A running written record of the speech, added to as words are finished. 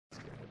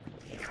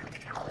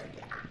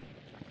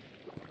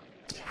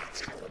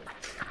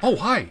Oh,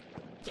 hi!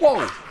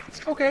 Whoa!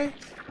 Okay.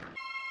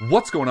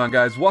 What's going on,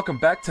 guys? Welcome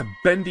back to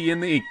Bendy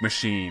and the Ink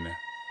Machine.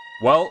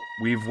 Well,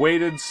 we've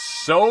waited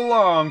so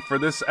long for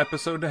this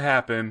episode to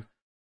happen.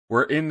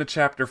 We're into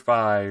Chapter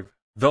 5,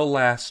 The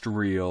Last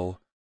Reel.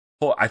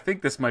 Well, I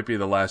think this might be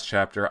the last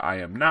chapter.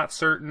 I am not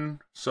certain,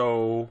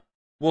 so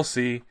we'll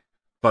see.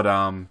 But,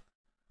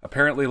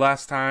 apparently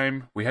last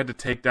time we had to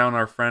take down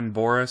our friend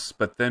Boris,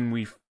 but then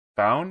we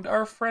found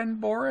our friend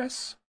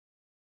Boris?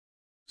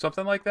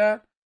 Something like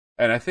that?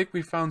 And I think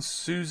we found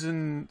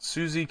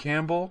Susie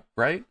Campbell,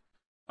 right?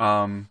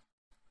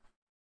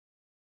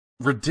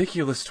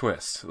 Ridiculous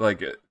twist.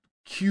 Like,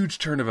 huge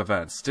turn of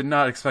events. Did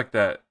not expect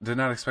that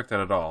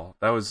at all.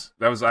 That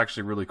was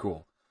actually really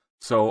cool.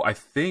 So I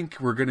think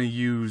we're gonna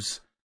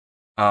use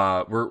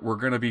we're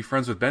gonna be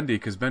friends with Bendy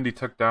because Bendy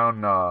took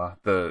down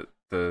the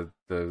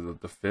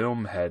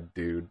film head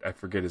dude. I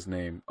forget his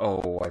name.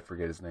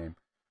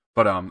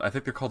 But I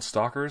think they're called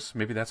stalkers.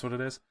 Maybe that's what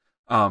it is.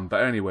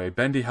 But anyway,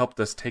 Bendy helped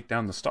us take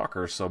down the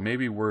stalkers, so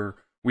maybe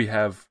we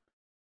have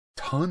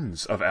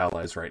tons of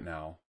allies right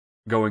now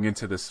going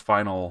into this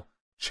final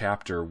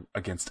chapter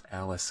against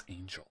Alice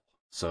Angel.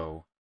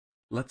 So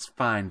let's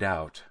find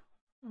out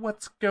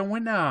what's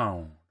going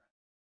on.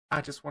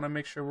 I just want to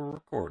make sure we're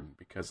recording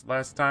because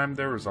last time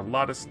there was a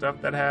lot of stuff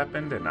that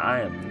happened and I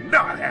am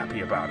not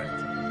happy about it.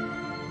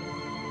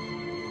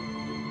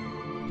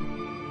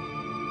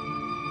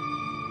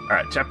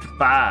 Alright, chapter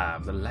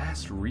 5, The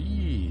Last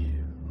Reel.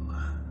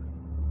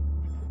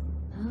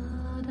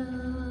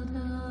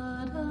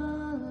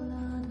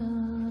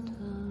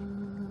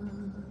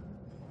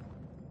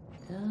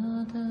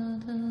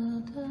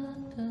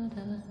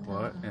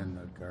 What in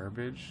the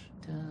garbage?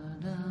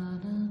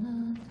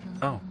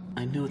 Oh.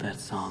 I know that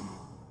song.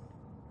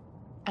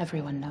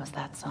 Everyone knows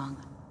that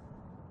song.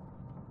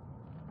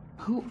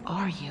 Who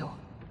are you?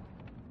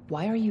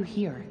 Why are you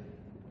here?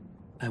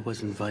 I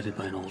was invited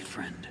by an old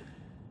friend.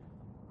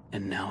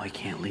 And now I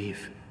can't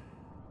leave.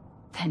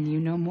 Then you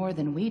know more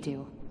than we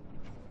do.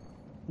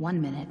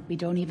 1 minute, we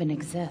don't even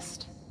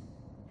exist.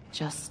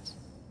 Just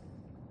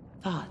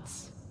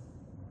thoughts.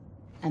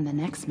 And the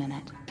next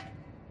minute,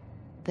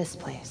 this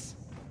place.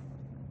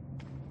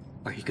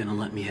 Are you gonna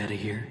let me out of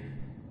here?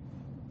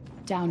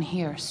 Down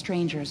here,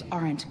 strangers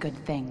aren't good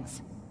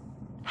things.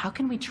 How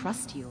can we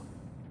trust you?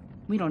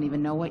 We don't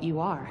even know what you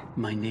are.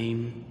 My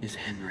name is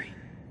Henry.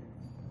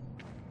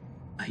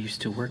 I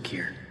used to work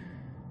here.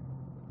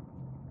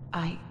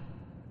 I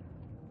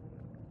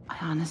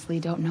honestly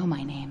don't know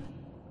my name.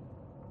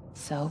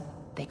 So,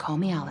 they call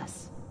me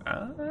Alice.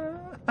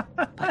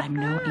 But I'm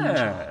no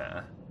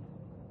angel.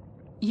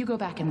 You go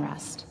back and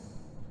rest.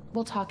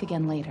 We'll talk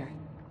again later.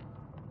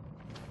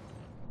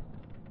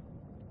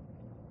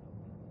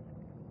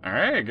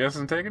 Alright, I guess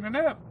I'm taking a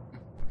nap.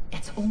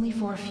 It's only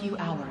for a few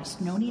hours.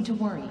 No need to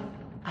worry.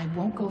 I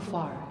won't go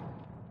far.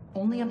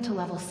 Only up to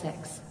level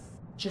 6.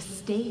 Just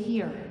stay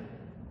here.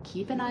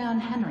 Keep an eye on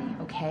Henry,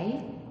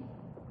 okay?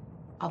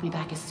 I'll be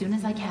back as soon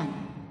as I can.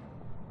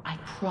 I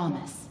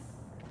promise.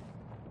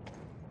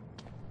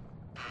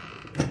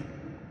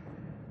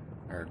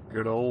 Our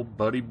good old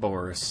buddy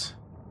Boris.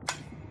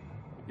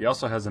 He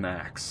also has an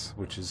axe,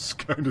 which is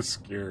kind of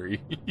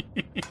scary.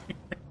 He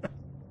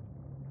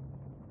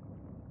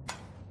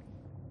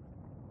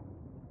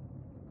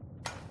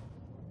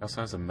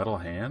also has a metal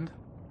hand?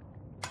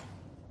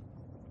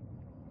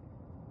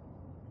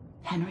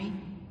 Henry?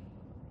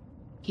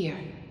 Here,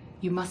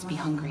 you must be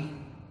hungry.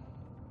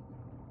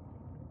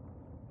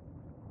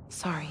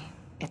 Sorry,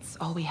 it's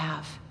all we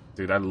have.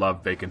 Dude, I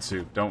love bacon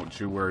soup. Don't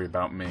you worry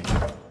about me.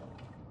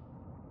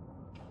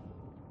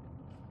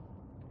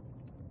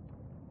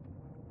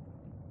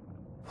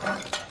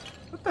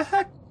 What the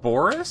heck,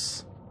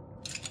 Boris?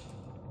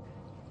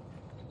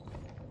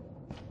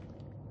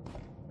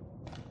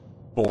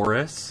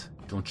 Boris?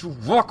 Don't you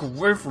walk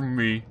away from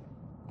me.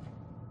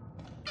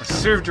 I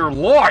saved your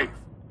life!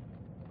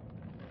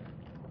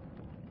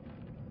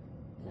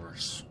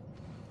 Boris.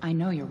 I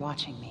know you're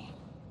watching me.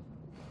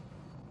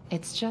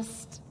 It's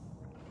just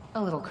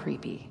a little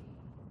creepy.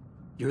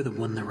 You're the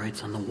one that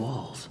writes on the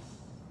walls.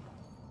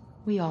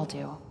 We all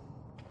do.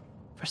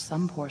 For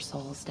some poor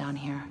souls down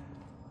here,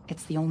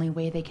 it's the only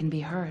way they can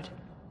be heard.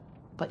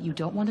 But you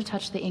don't want to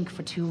touch the ink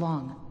for too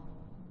long.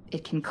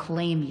 It can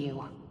claim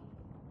you.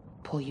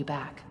 Pull you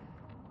back.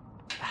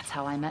 That's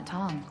how I met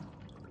Tom.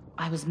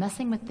 I was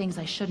messing with things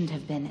I shouldn't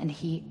have been, and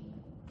he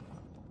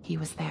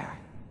was there.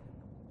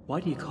 Why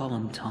do you call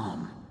him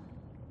Tom?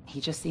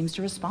 He just seems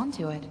to respond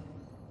to it.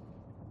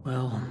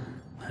 Well,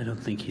 I don't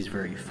think he's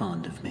very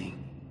fond of me.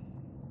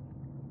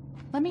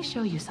 Let me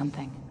show you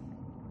something.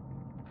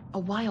 A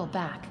while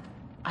back,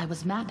 I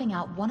was mapping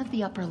out one of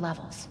the upper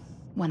levels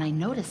when I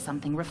noticed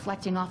something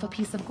reflecting off a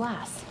piece of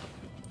glass.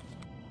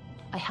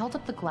 I held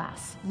up the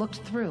glass, looked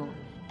through,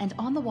 and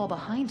on the wall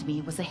behind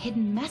me was a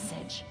hidden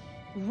message.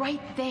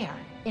 Right there,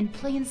 in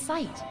plain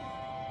sight.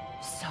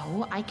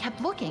 So I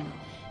kept looking,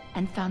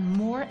 and found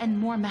more and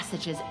more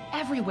messages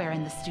everywhere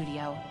in the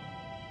studio.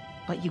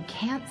 But you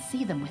can't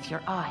see them with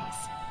your eyes.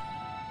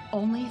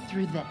 Only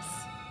through this.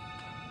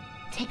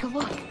 Take a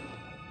look.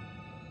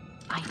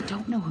 I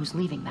don't know who's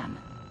leaving them,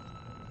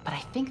 but I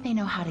think they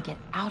know how to get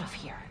out of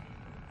here.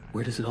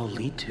 Where does it all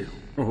lead to?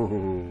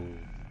 Oh.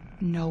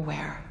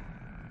 Nowhere.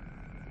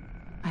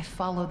 I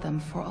followed them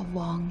for a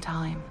long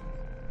time.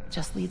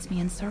 Just leads me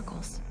in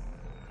circles.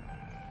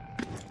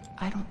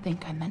 I don't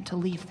think I meant to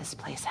leave this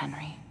place,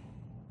 Henry.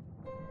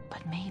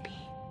 But maybe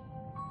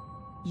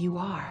you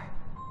are.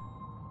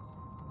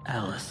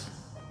 Alice,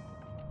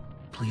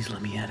 please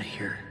let me out of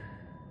here.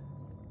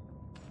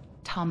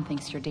 Tom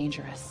thinks you're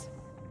dangerous.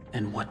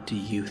 And what do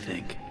you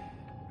think?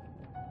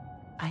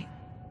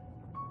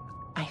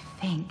 I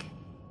think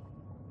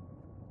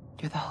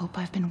you're the hope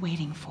I've been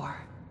waiting for.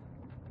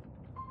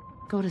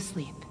 Go to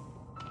sleep.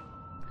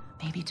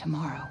 Maybe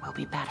tomorrow will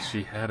be better.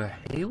 She had a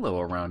halo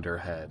around her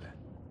head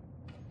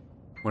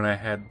when I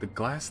had the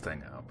glass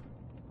thing up.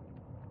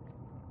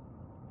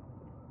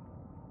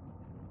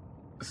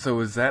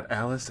 So is that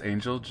Alice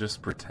Angel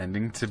just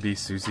pretending to be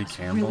Susie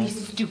Campbell? Really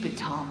stupid,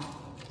 Tom.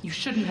 You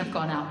shouldn't have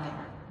gone out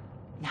there.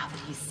 Now that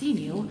he's seen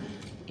you,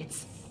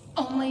 it's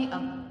only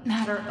a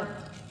matter of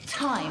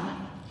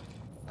time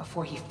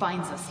before he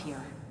finds us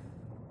here.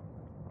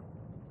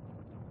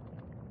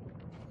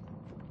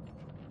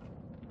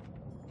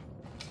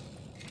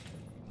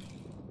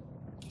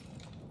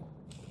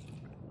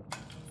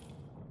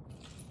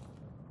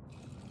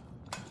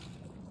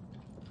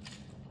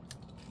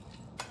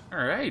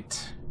 All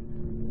right.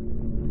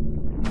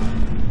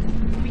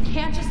 We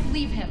can't just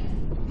leave him.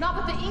 Not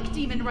with the ink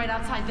demon right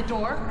outside the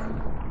door.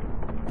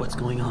 What's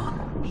going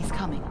on? He's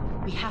coming.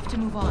 We have to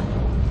move on.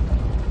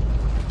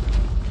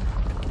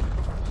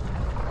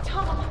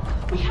 Tom,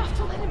 we have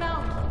to let him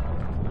out.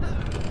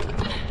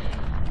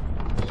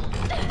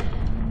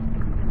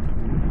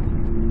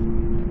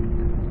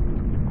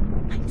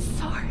 I'm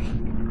sorry.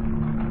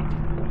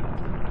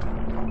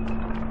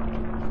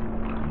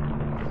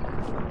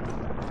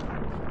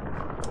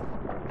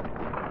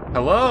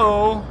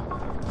 Hello?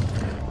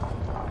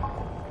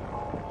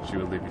 She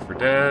would leave you for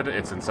dead.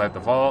 It's inside the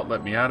vault.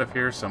 Let me out of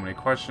here. So many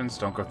questions.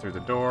 Don't go through the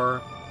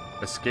door.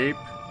 Escape.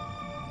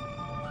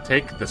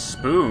 Take the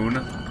spoon.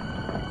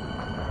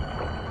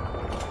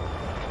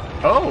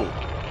 Oh!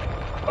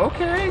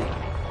 Okay.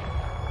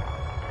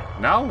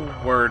 Now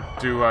where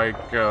do I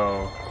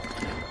go?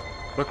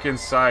 Look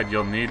inside.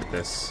 You'll need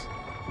this.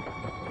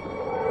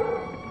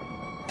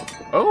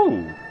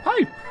 Oh!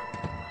 Pipe!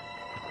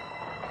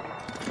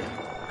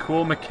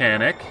 Cool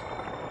mechanic.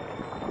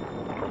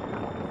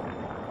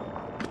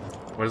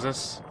 What is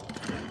this?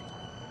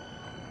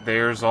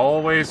 There's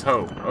always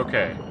hope.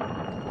 Okay.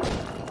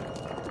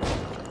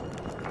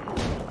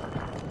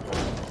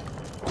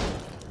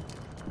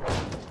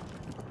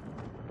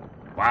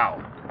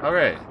 Wow.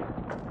 Okay.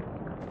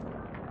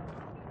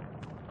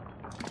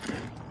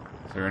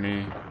 Is there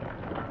any...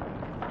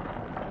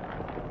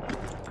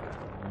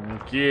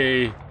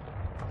 Okay.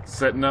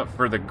 Setting up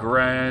for the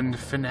grand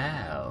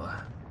finale.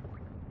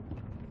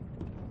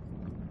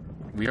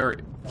 We are...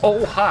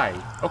 Oh, hi.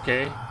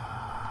 Okay.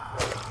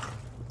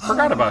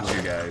 Forgot about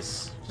you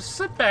guys. Just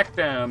sit back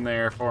down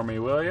there for me,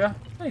 will ya?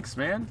 Thanks,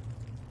 man.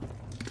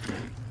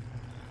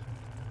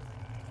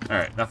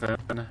 Alright, nothing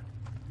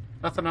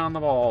on the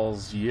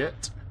walls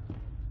yet.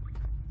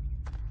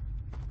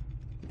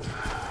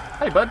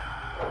 Hey, bud.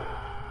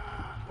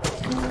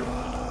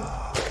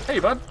 Hey,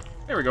 bud.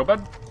 There we go,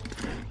 bud.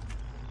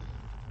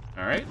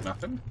 Alright,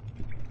 nothing.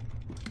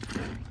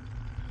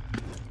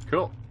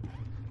 Cool.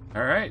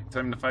 Alright,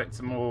 time to fight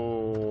some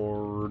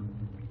more...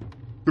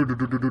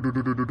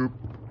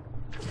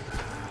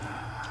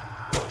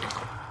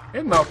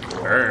 In the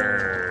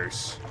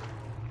face!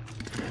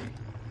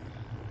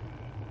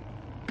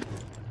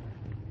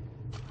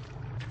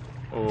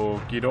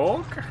 Okie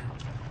doke.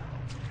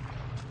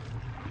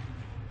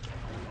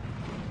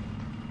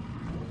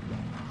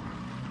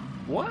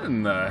 What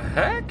in the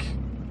heck?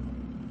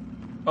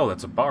 Oh,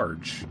 that's a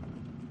barge.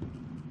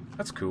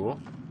 That's cool.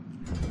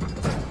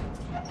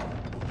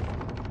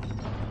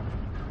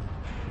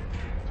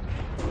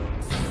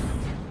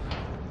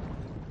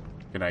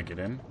 Can I get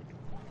in?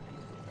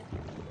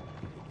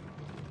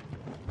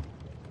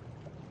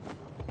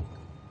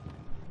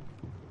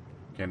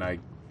 Can I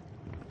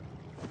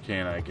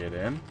get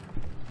in?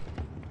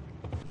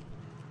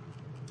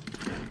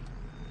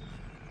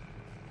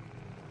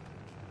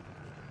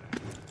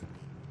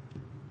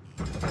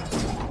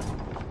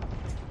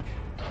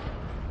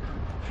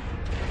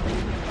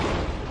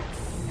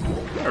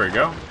 There we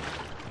go.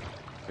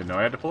 Didn't know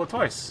I had to pull it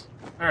twice.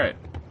 Alright.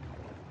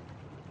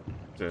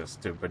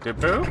 Just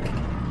doop-a-doop-boo.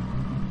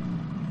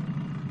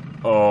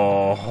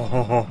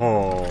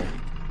 Oh,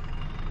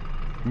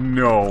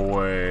 no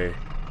way.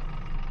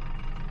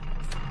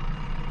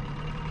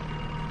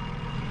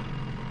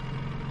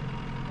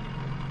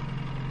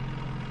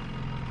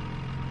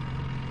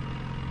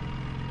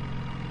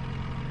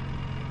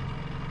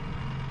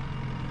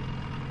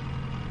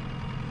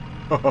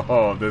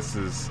 Oh, this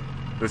is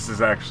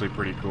actually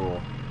pretty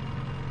cool.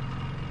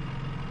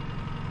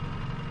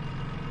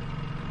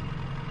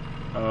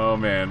 Oh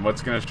man,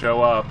 what's gonna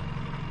show up?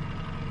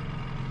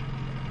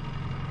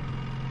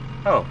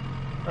 Oh,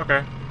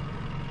 okay.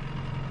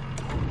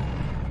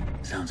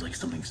 Sounds like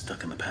something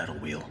stuck in the paddle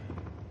wheel.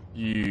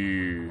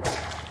 You...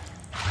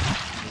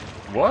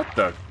 What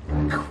the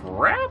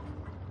crap?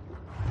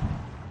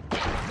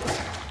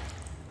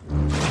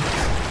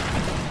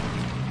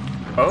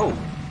 Oh.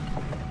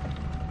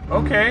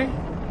 Okay.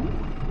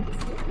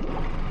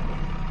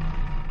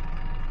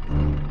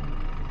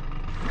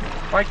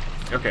 Like,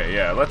 okay,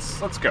 yeah, let's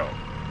go.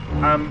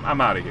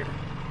 I'm out of here.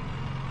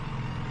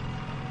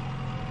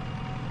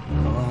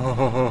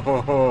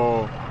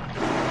 Oh.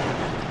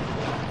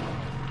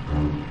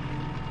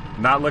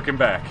 Not looking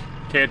back.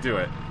 Can't do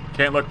it.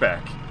 Can't look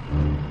back.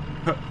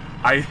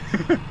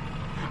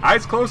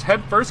 Eyes closed,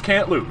 head first,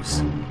 can't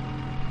lose.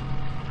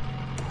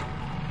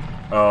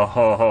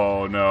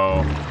 Oh,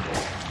 no.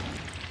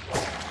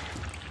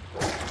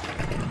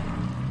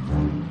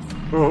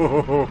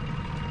 Oh,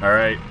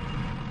 alright.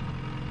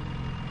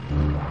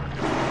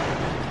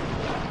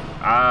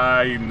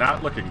 I'm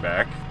not looking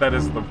back. That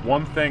is the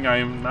one thing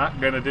I'm not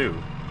gonna do.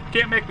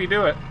 Can't make me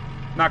do it.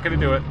 Not gonna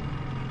do it.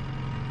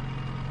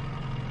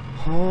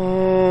 Oh.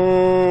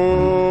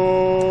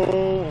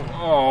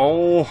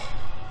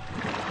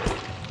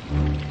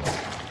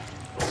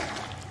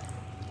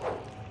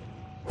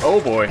 Oh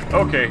boy.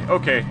 Okay.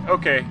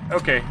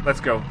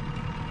 Let's go.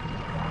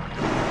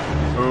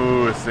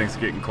 Oh, this thing's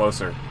getting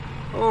closer.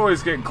 Oh,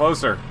 he's getting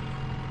closer.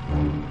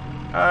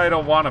 I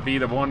don't want to be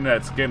the one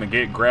that's gonna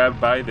get grabbed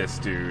by this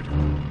dude.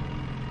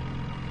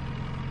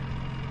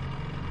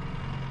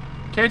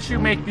 Can't you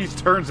make these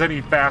turns any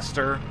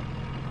faster?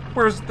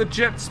 Where's the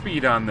jet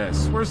speed on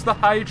this? Where's the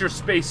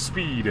hyperspace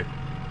speed?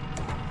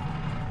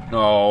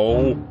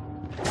 No.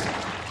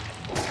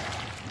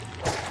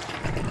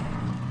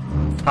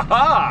 Ha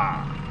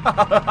ha! Ha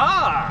ha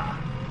ha!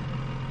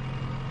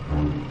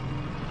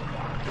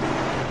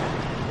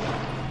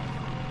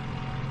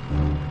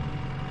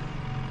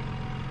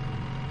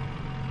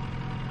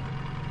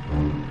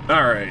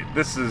 All right,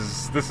 this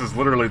is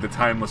literally the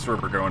timeless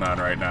river going on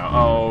right now.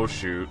 Oh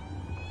shoot.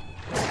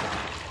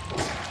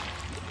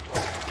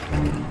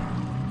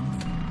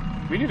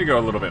 We need to go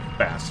a little bit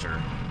faster.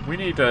 We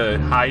need to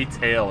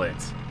hightail it.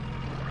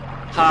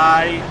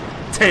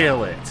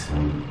 Hightail it.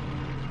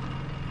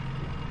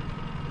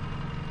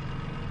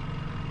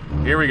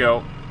 Here we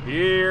go.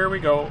 Here we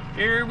go.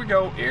 Here we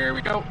go. Here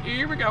we go.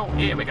 Here we go.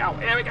 Here we go.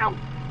 Here we go.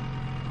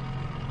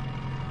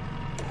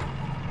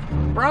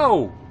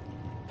 Bro!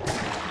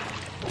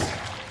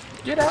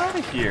 Get out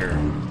of here.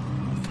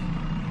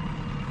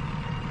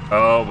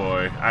 Oh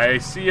boy. I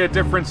see a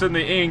difference in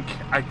the ink.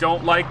 I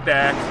don't like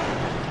that.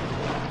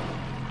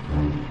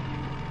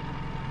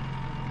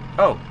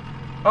 Oh.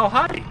 Oh,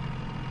 hi.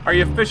 Are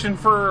you fishing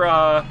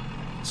for,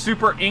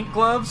 super ink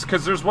gloves?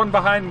 Because there's one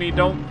behind me.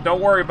 Don't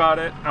worry about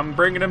it. I'm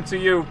bringing them to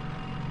you.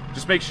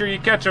 Just make sure you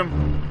catch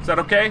them. Is that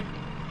okay?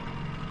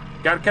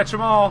 Gotta catch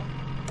them all.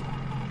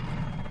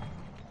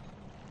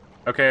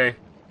 Okay.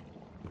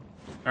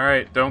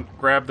 Alright, don't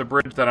grab the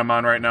bridge that I'm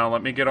on right now.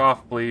 Let me get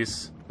off,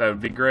 please. That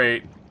would be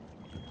great.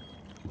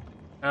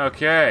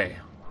 Okay.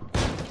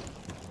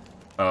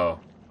 Oh.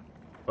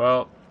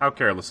 Well, how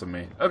careless of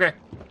me. Okay.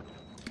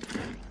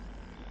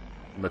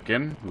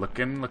 Looking.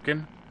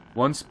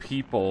 Once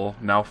people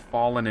now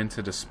fallen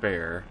into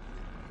despair,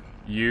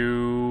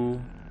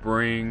 you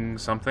bring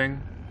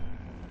something?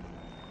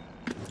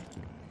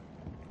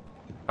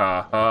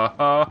 Ha ha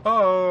ha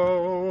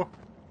ho!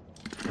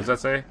 What does that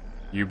say?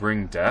 You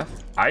bring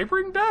death? I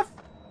bring death?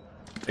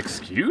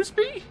 Excuse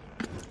me?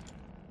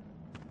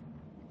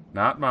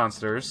 Not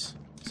monsters.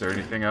 Is there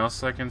anything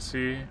else I can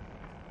see?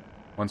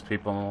 Once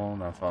people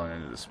now falling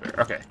into despair.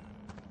 Okay.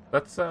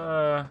 Let's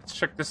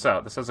check this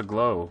out. This has a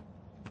glow.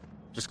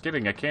 Just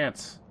kidding, I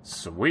can't.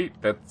 Sweet,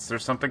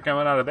 there's something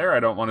coming out of there I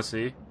don't want to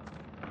see.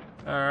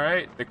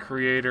 Alright, the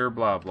creator,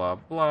 blah, blah,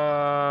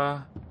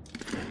 blah.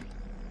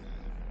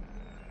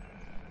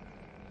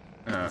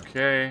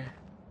 Okay.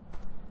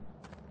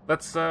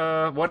 Let's,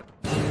 what?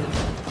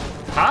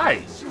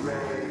 Hi!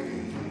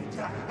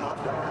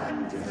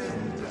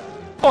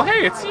 Oh,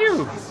 hey, it's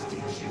you!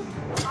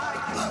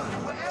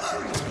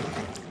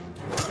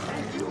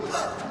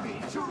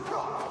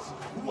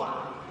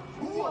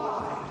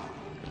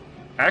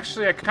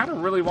 Actually, I kind of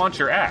really want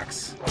your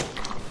axe.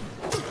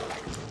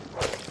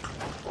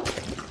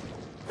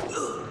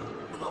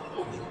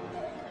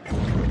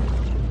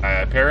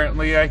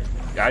 Apparently, I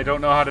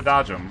don't know how to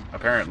dodge them,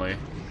 apparently.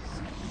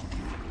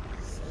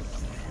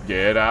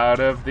 Get out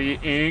of the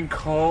ink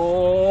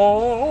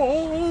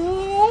hole!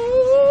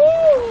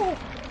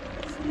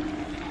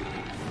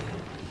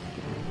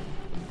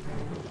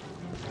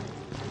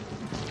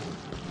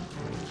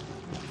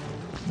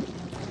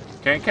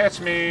 Can't catch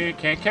me!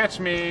 Can't catch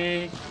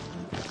me!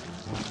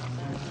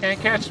 Can't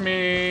catch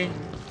me!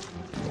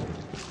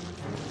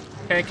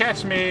 Can't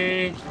catch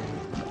me!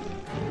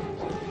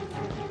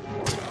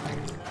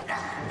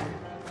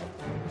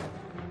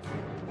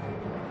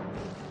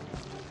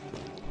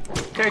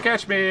 Can't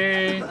catch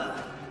me!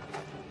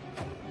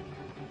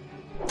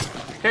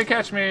 Can't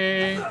catch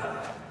me!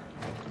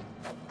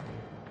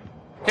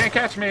 Can't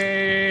catch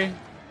me!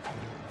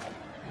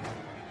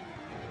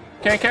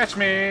 Can't catch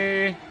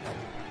me!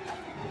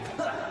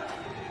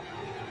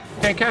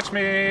 Can't catch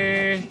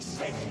me! He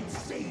said he'd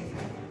save me.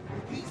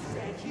 He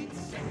said he'd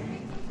set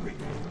me free.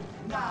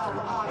 Now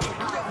I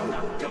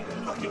have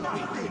don't look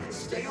at me.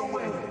 Stay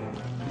away.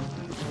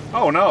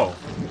 Oh no!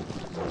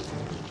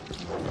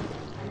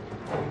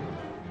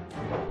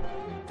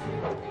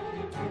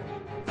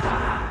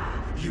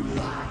 You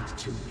lied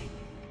to me.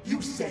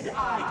 You said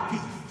I'd be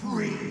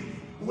free.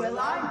 Well,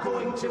 I'm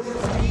going to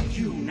free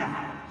you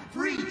now.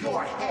 Free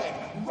your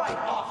head right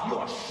off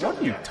your shoulders. What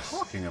are you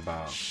talking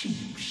about?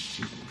 Sheep,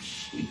 sheep,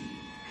 sheep.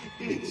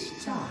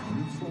 It's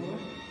time for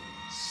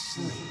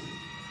sleep.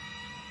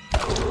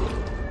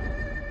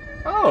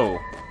 Oh!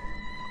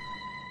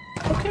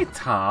 Okay,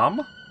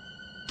 Tom.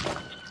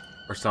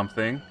 Or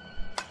something.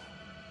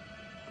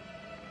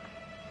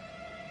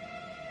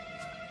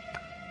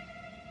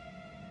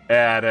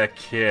 Atta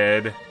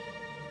kid.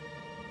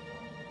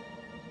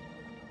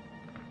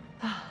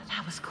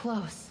 That was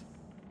close.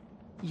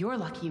 You're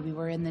lucky we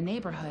were in the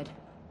neighborhood.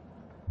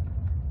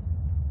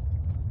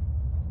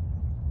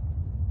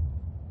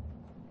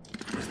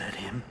 Was that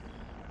him?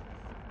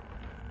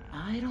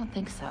 I don't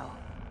think so.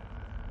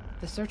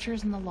 The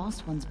Searchers and the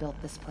Lost Ones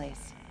built this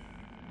place.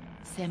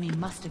 Sammy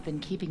must have been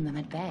keeping them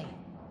at bay,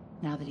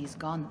 now that he's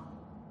gone.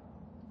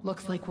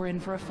 Looks like we're in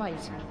for a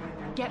fight.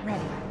 Get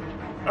ready.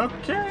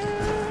 Okay.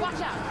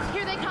 Watch out!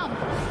 Here they come!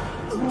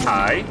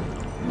 Hi.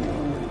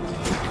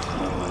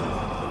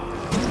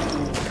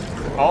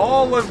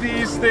 All of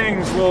these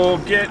things will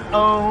get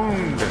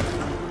owned.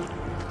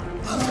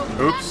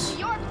 Oops.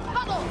 Your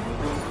bubble!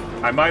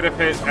 I might have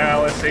hit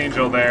Alice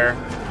Angel there.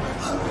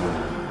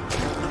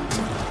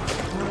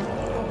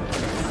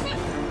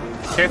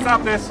 Can't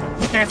stop this.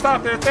 Can't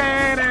stop this.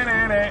 Never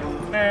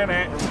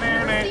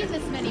seen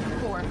this many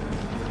before.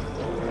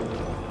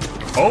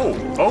 Oh,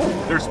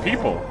 there's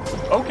people.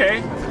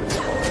 Okay.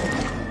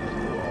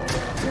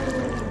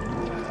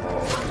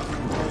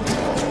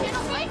 Get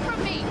away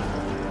from me!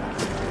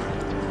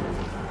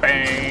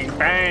 Bang,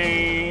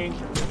 bang.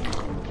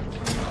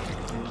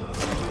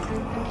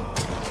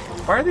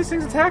 Why are these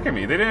things attacking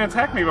me? They didn't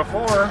attack me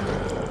before.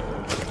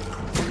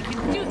 You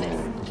can do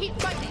this. Keep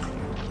fighting.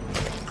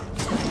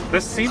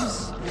 This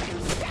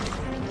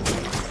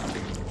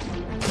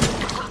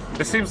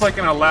seems like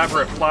an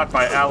elaborate plot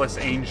by Alice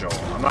Angel.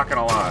 I'm not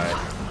gonna lie.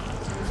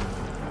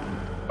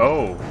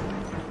 Oh.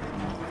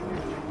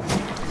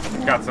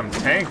 Got some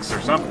tanks or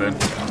something.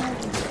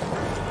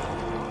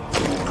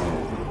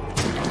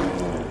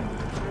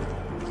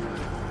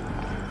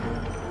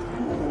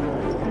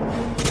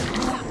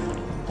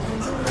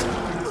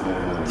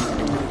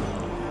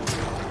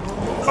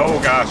 Oh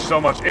gosh, so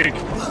much ink!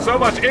 So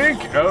much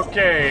ink!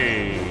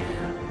 Okay.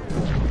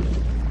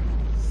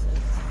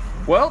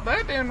 Well,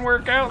 that didn't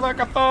work out like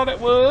I thought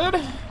it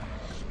would.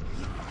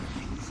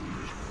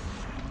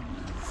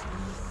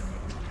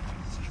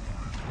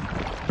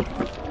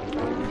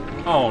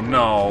 Oh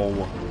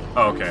no.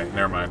 Okay,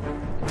 never mind.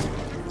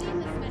 Seen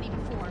this many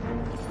before.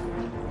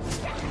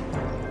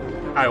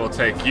 I will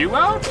take you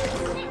out.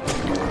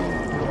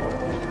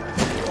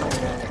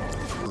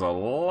 There's a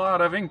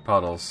lot of ink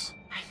puddles.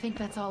 I think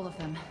that's all of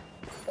them.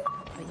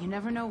 But you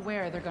never know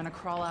where they're gonna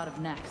crawl out of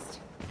next.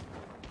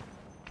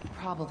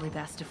 Probably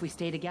best if we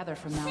stay together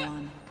from now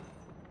on.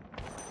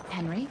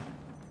 Henry?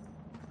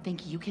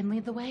 Think you can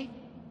lead the way?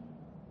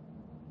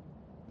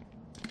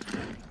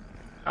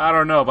 I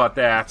don't know about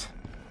that.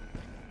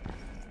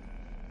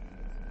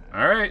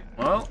 Alright,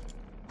 well,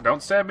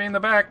 don't stab me in the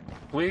back,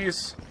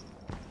 please.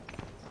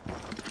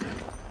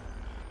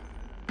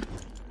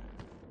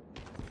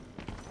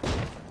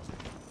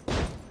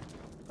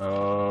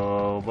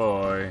 Oh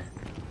boy.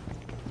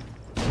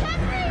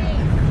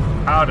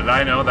 How did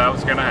I know that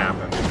was gonna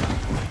happen?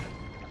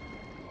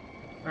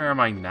 Where am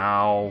I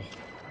now?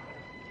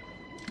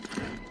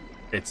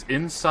 It's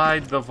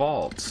inside the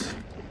vault.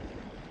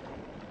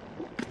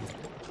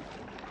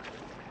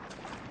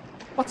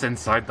 What's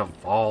inside the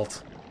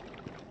vault?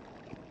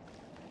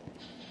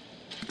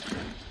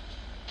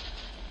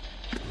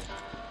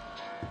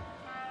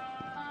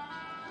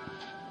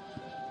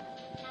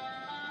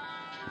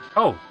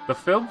 Oh, the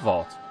film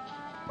vault.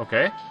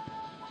 Okay.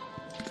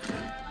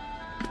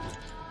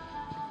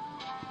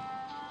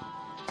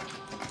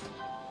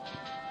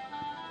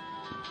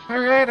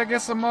 Alright, I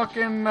guess I'm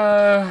walking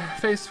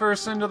face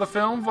first into the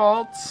film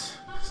vault.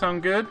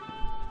 Sound good?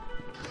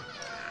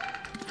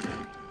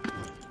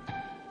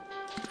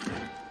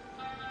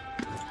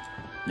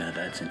 Now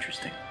that's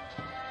interesting.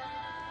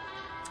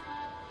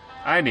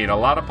 I need a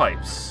lot of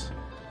pipes.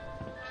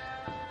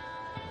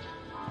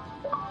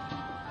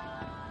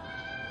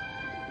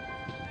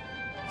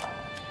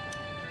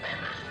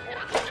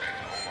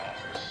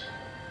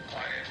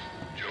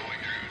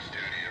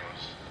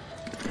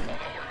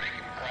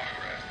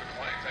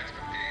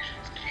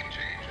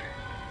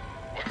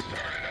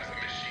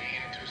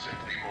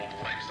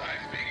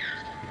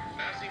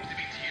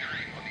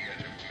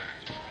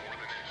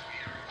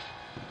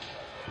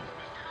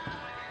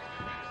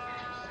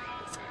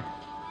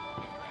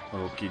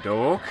 Okie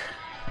doke.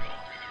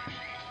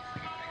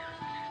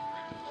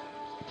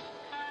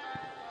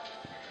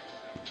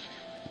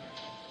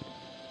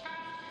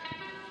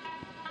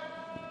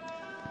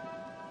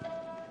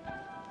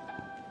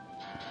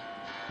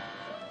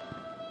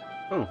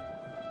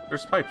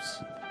 there's pipes.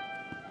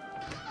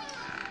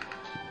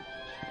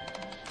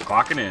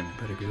 Clocking in.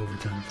 Better get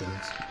overtime for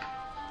this.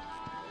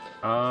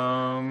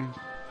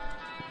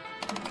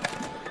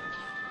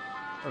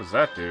 What does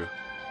that do?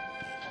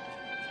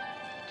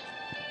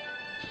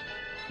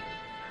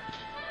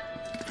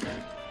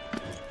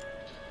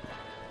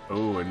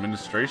 Oh,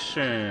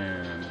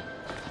 administration.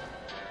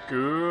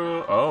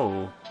 Cool.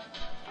 Oh.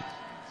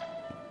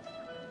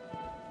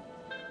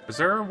 Is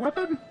there a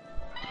weapon?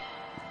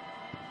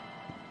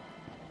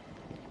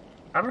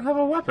 I don't have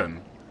a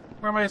weapon.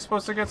 Where am I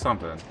supposed to get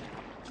something?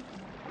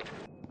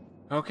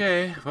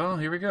 Okay, well,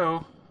 here we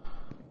go.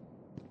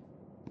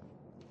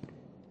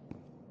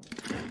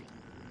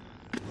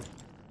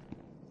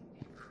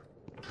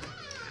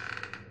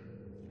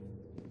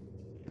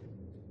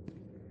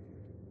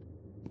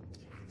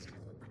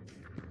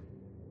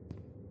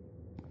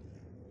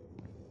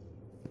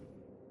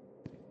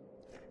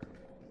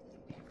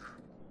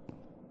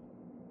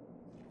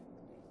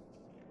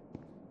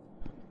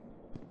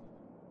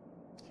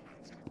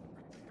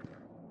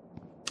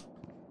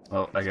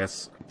 Well, I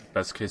guess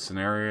best case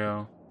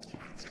scenario,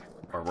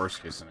 or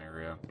worst case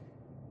scenario.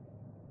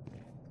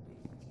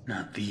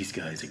 Not these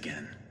guys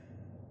again.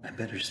 I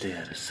better stay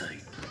out of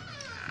sight.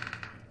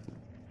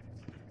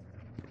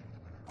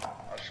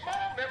 A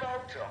small memo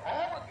to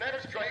all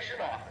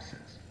administration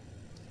offices.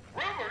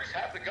 Rumors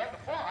have begun to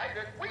fly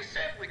that we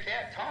simply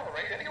can't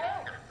tolerate any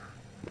longer.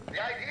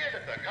 The idea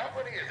that the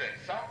company is in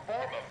some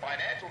form of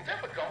financial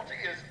difficulty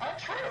is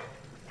untrue,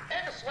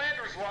 and the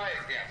slanders lie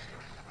against us.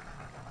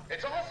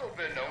 It's also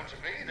been known to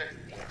me that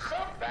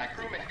some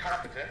backroom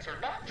incompetents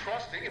are not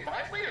trusting in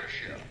my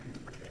leadership.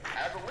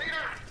 As a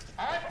leader,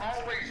 I'm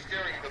always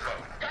steering the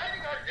boat,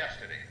 guiding our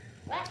destiny,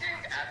 looking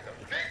at the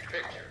big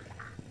picture.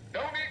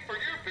 No need for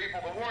you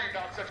people to worry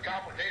about such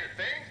complicated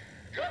things.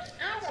 Just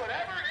do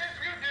whatever it is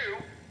you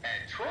do and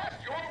trust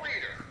your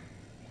leader,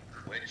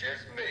 which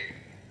is me.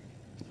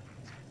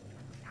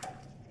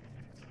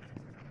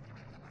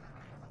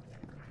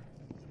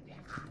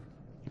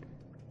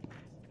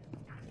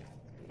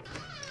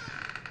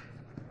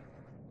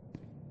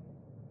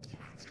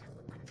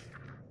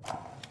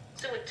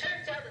 So it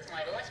turns out it's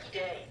my lucky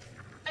day.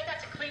 I got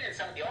to clean in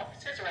some of the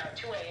offices around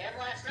 2 a.m.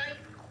 last night.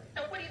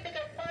 And what do you think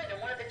I find on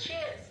one of the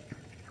chairs?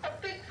 A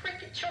big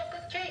freaking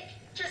chocolate cake,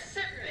 just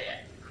sitting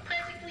there,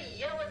 practically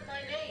yelling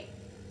my name.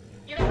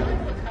 You know, I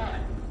work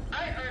hard.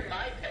 I earn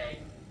my pay.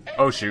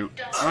 Oh shoot.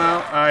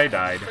 Well, I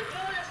died. But you know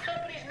what this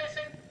company's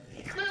missing?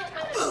 Little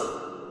bit of...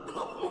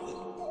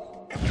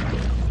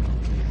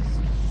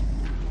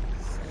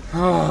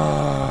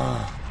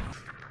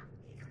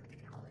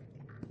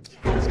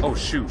 Oh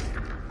shoot.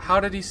 How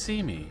did he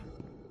see me?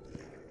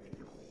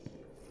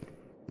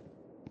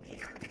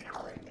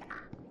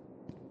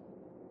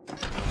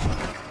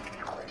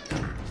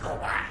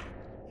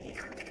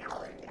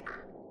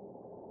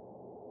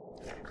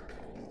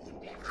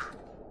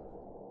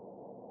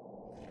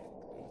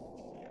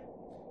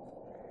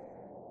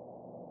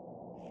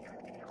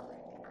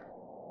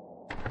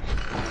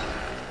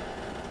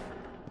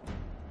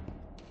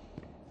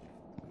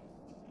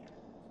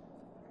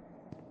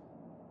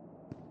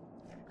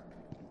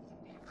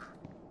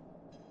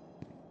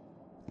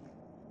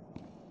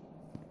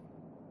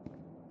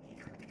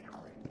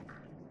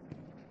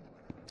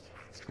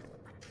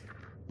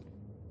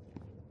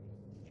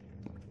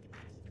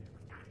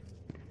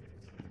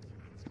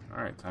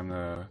 Alright, time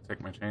to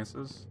take my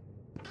chances.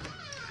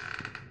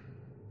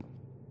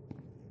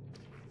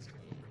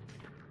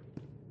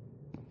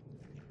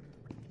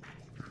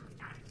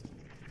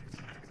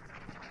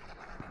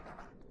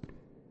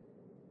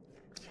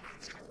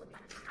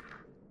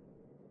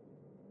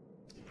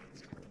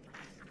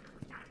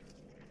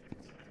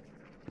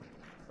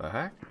 The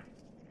heck?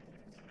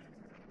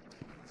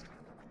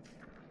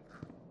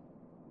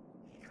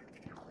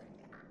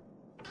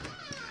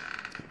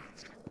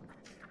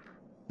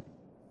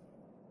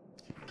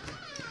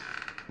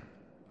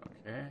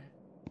 Okay.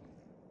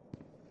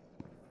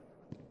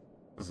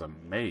 This is a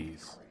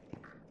maze.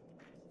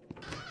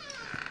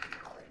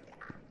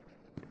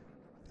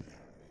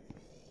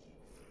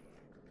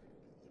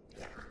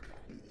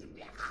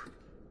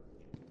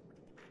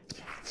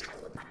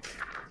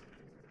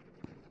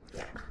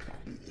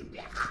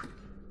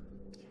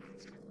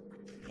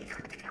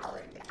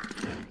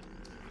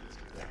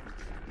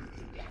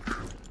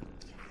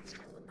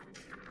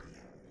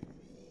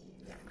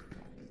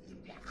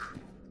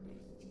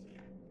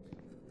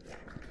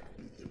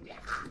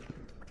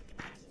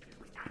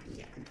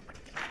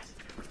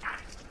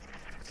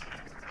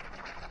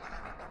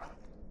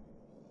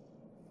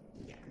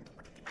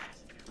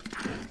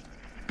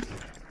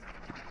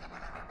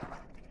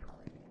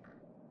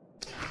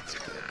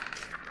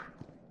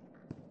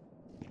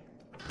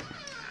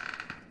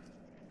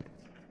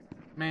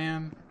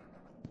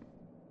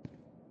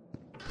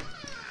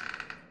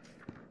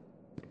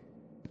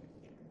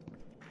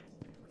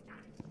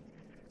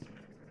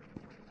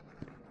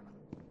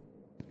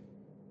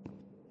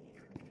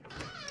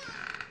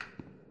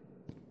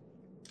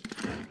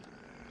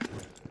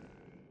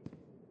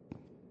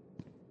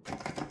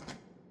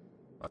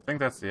 think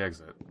that's the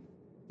exit.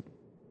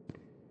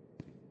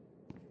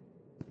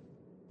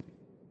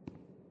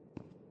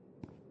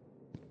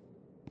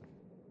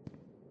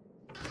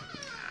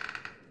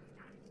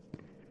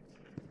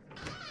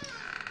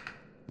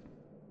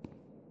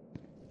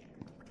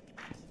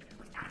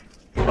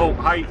 Oh,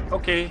 hi.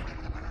 Okay.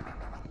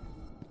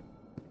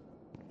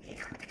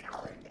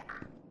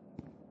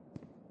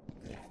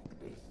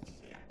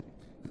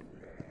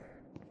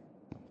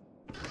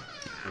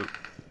 Oop,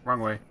 wrong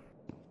way.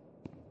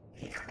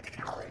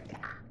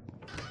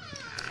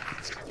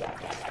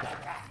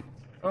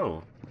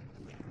 Oh.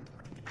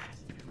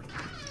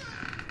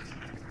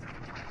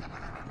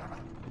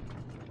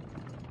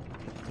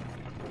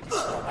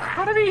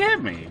 How did he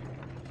hit me?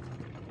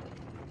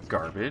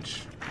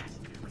 Garbage.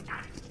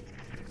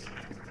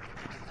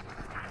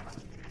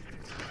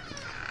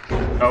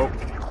 Oh.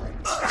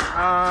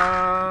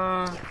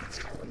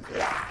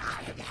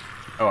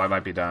 Oh, I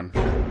might be done.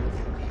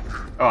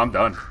 Oh, I'm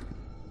done.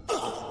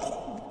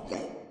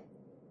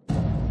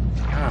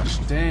 Gosh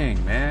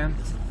dang, man.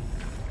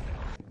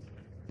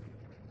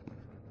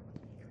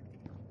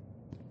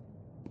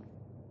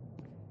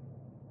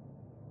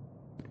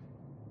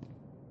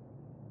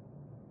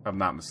 If I'm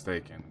not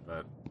mistaken,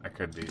 but I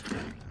could be.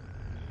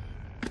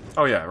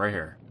 Oh yeah, right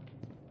here.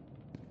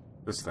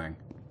 This thing.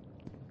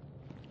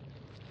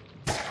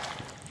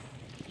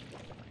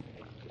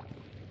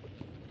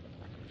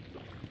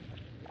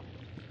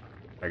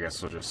 I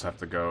guess we'll just have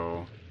to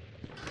go...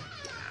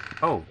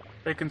 Oh,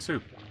 bacon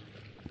soup.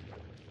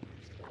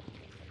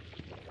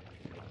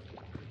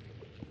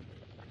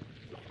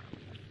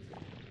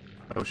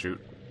 Oh,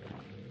 shoot.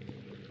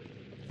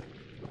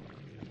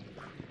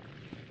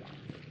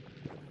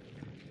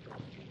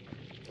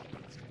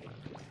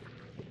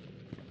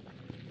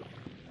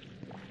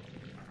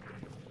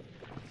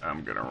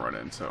 I'm gonna run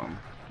into him.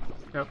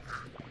 Yep.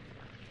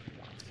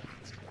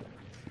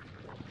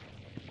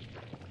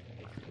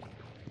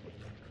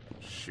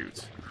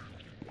 Shoot.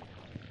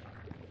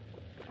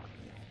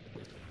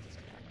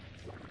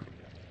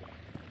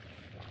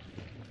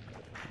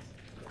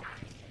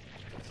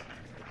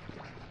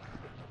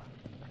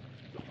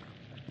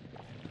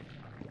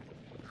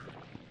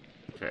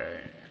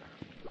 Okay.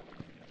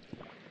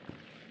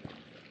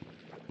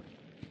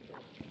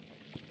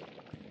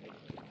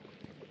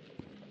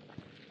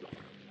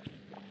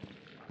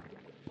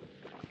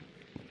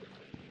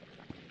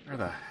 Where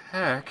the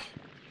heck?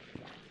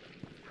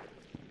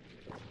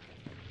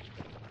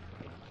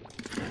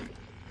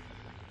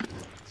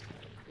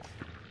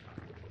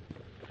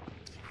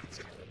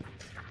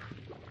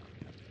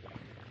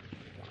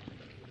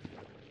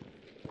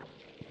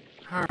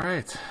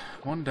 Alright,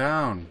 one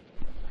down.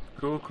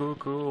 Cool, cool,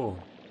 cool.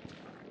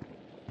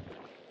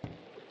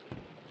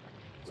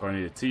 So I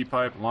need a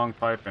T-pipe, long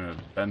pipe, and a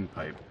bend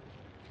pipe.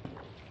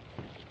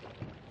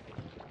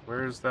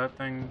 Where's that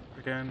thing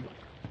again?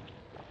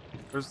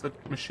 Where's the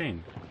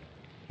machine?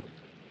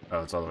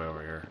 Oh, it's all the way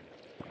over here.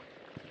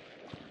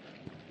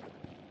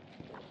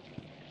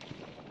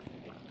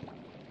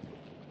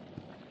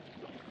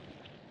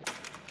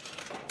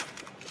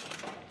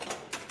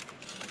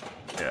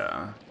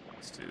 Yeah,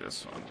 let's do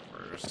this one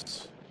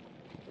first.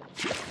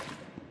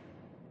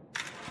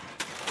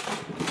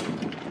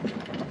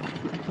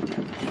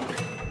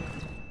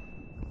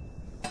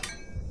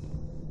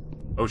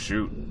 Oh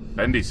shoot,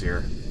 Bendy's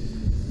here.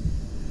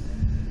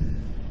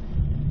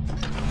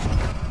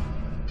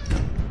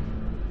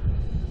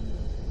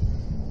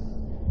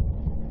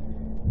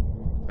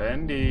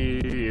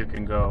 Bendy, you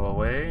can go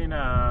away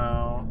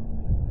now.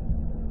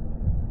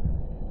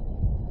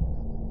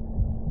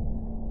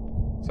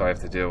 So I have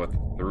to deal with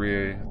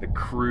the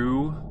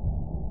crew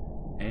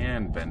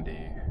and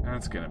Bendy.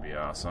 That's gonna be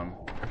awesome.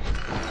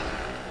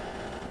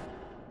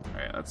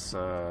 Alright, let's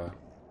go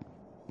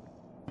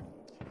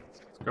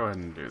ahead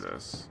and do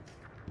this.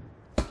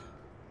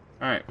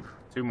 Alright,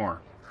 2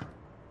 more.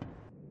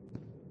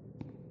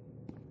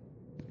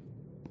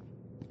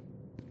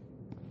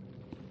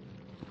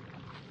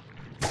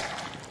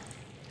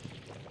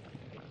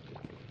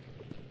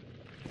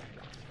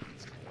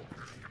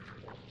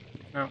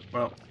 Oh,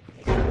 well.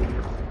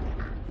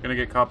 Gonna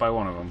get caught by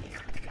one of them.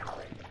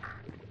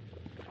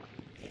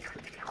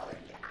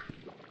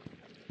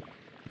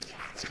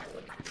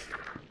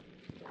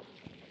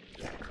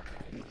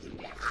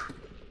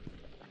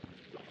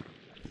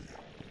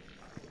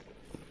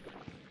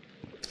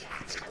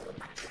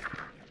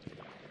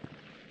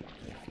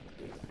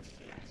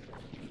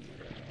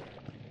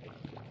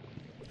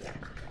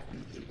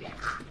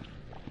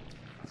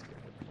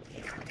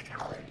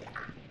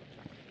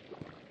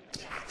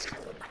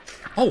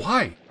 Oh,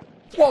 hi!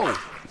 Whoa!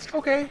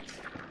 Okay.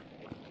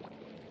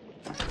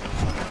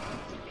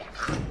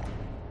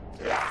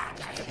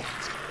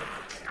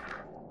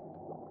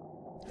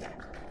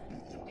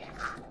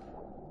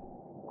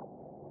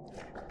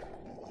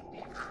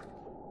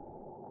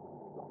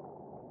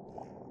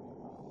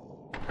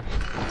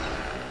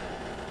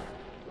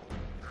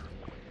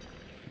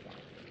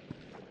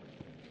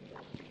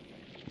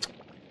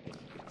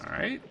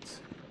 Alright.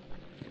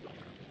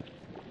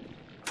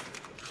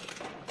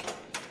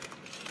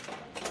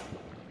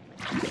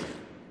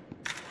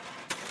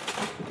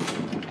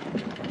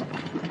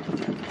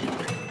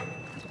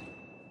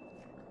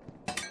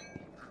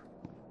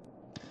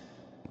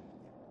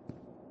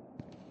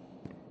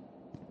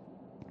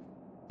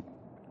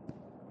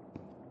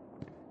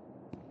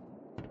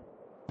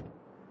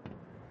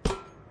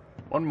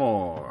 One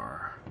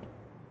more.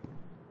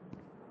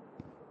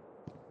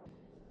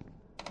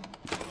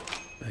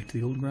 Back to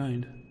the old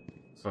grind.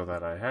 So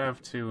that I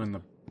have two in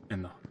the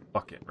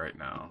bucket right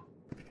now.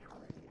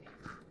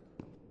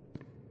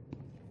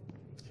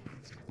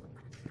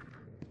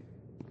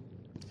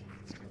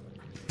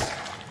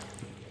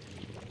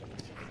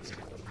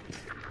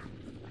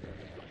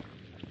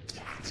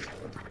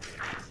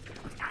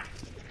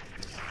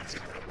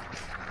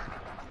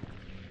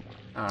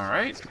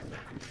 Alright.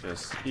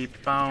 Just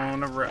keep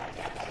on around.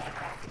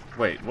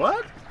 Wait,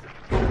 what?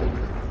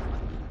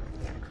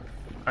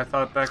 I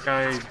thought that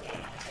guy...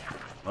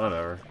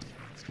 Whatever.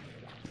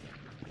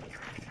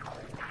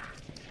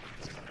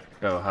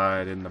 Go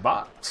hide in the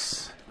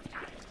box.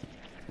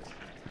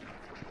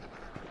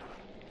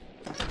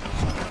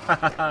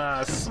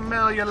 Haha,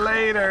 smell you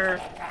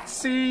later.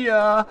 See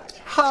ya.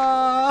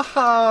 Ha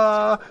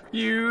ha.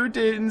 You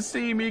didn't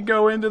see me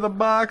go into the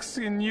box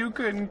and you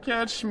couldn't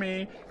catch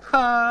me.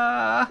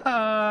 Ha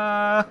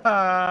ha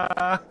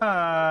ha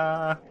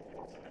ha.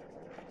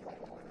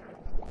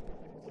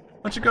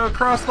 Why don't you go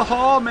across the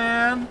hall,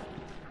 man?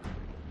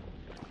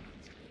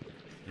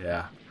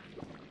 Yeah.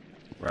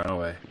 Run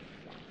away.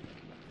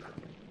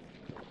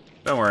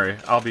 Don't worry,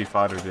 I'll be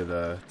fodder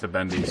to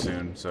Bendy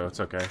soon, so it's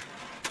okay.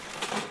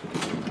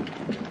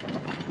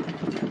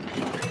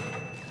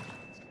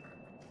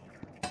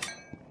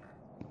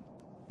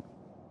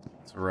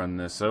 Let's run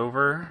this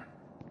over.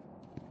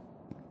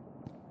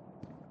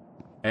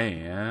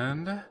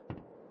 And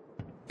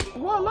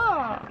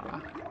voila!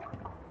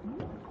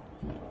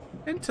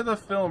 Into the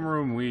film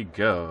room we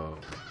go.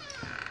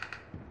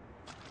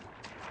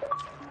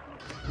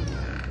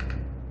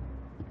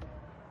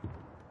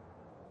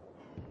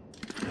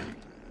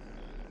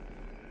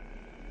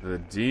 The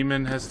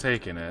demon has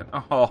taken it.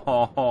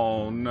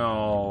 Oh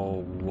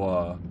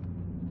no.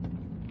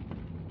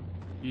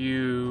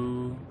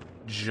 You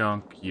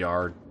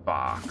junkyard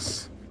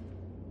box.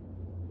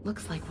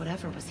 Looks like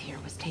whatever was here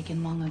was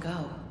taken long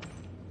ago.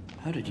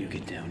 How did you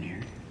get down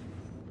here?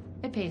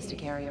 It pays to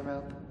carry a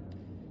rope.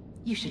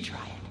 You should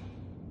try it.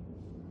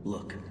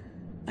 Look,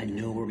 I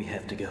know where we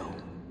have to go,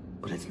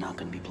 but it's not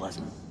going to be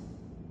pleasant.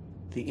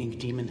 The ink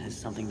demon has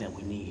something that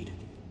we need.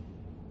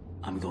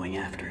 I'm going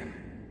after him.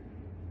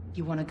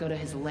 You want to go to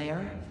his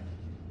lair?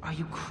 Are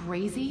you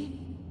crazy?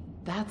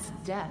 That's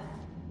death.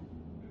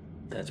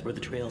 That's where the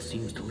trail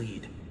seems to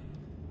lead.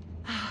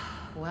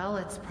 Well,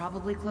 it's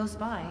probably close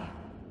by.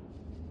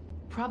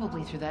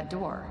 Probably through that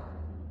door.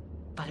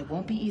 But it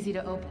won't be easy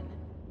to open.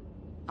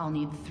 I'll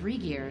need 3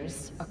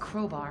 gears, a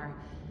crowbar,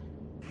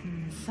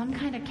 some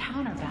kind of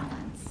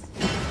counterbalance.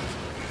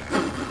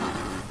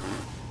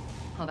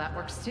 Well, that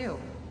works too.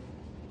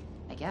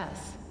 I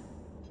guess.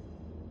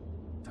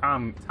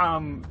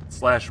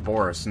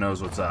 Tom/Boris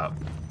knows what's up.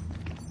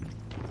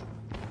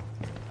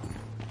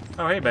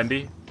 Oh, hey,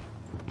 Bendy.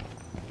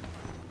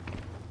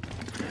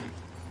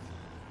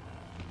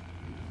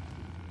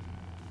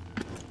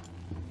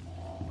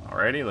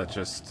 Alrighty, let's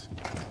just...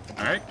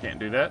 Alright, can't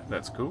do that.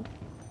 That's cool.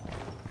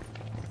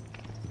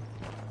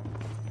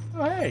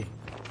 Oh, hey.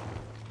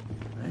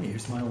 Hey,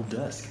 here's my old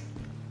desk.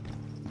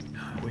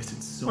 I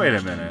wasted so Wait a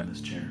much time minute. in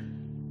this chair.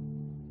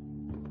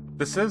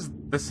 This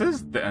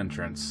is the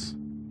entrance.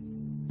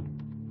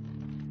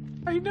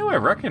 I knew I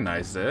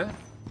recognized it.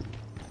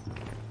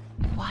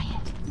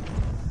 Quiet.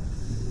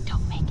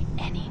 Don't make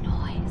any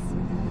noise.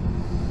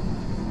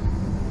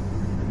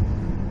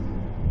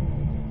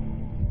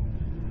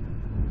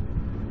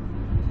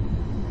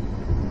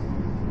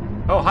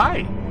 Oh,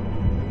 hi!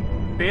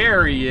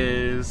 There he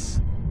is!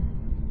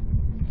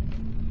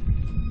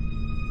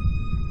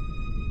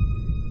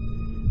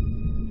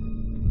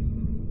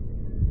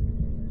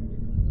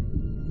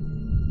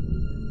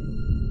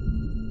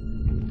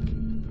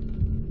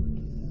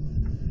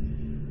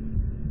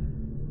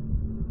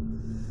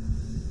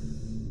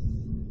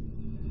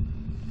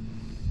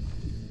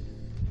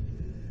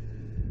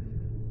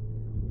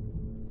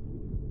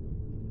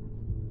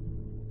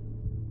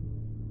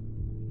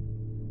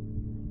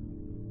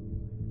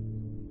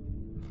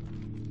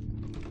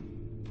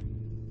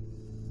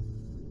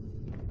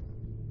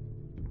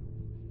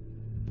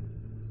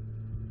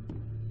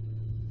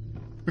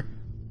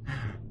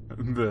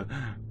 The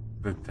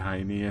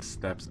tiniest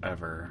steps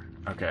ever.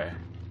 Okay.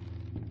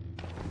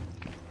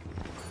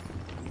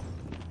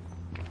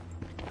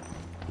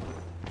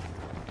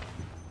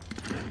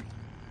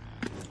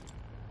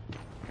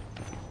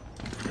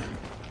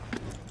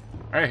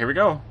 Alright, here we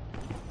go.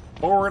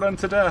 Forward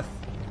unto death.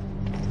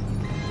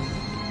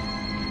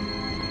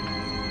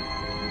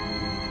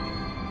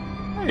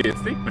 Hey,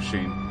 it's the ink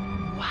machine.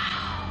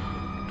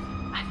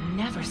 Wow. I've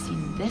never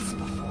seen this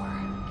before.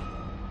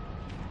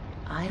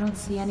 I don't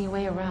see any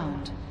way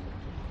around.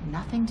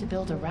 Nothing to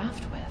build a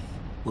raft with.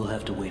 We'll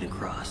have to wade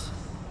across.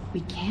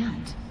 We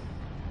can't.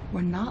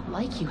 We're not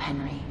like you,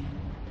 Henry.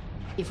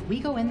 If we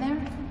go in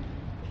there,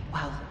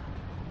 well,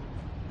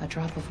 a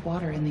drop of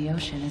water in the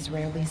ocean is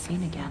rarely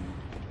seen again.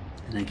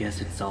 And I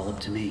guess it's all up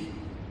to me.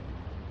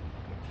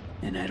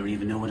 And I don't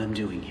even know what I'm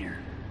doing here.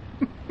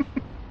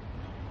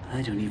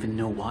 I don't even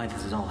know why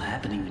this is all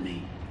happening to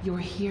me. You're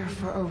here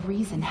for a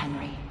reason,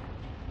 Henry.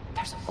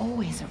 There's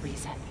always a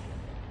reason.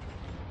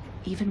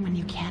 Even when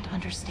you can't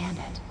understand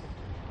it.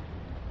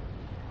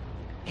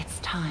 It's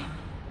time.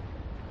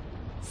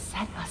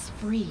 Set us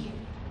free.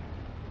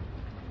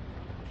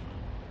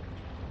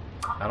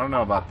 I don't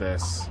know about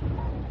this.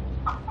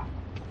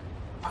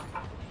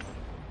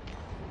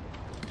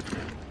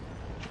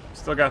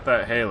 Still got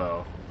that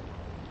halo.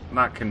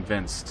 Not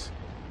convinced.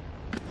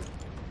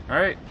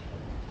 Alright,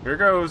 here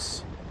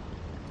goes.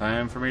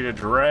 Time for me to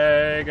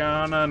drag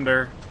on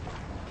under.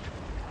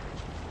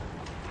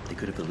 They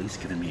could have at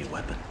least given me a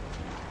weapon.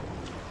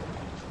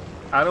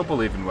 I don't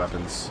believe in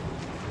weapons.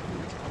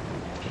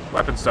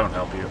 Weapons don't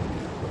help you.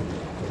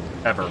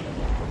 Ever.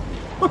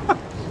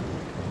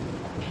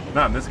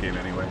 Not in this game,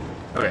 anyway.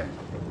 Okay.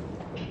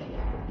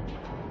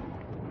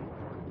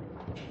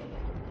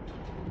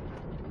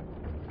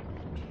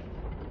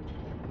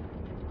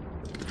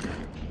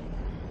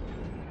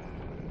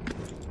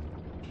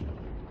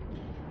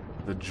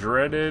 The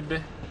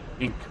dreaded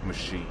ink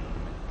machine.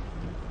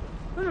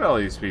 Look at all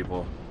these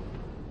people.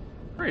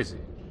 Crazy.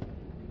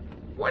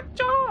 What?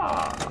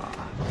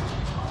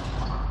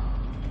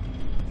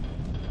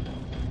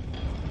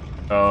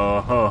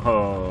 Oh ho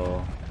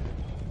ho.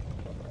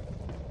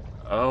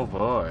 Oh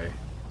boy.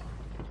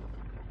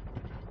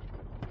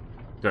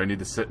 Do I need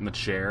to sit in the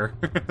chair?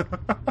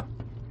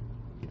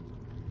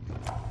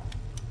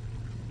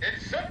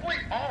 It's simply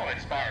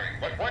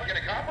awe-inspiring what one can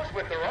accomplish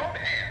with their own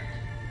hands.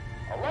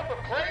 A lump of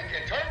clay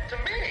can turn to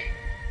meaning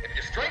if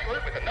you strangle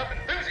it with enough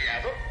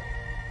enthusiasm.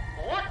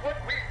 Look what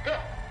we've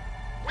built.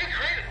 We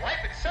created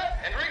life itself,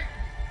 Henry.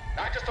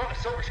 Not just on a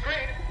silver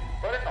screen,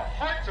 but in the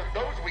hearts of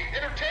those we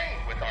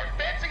entertain with our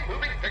fancy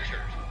moving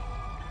pictures.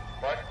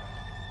 But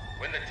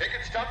when the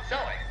tickets stopped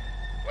selling,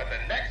 when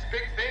the next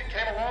big thing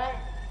came along,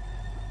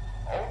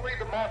 only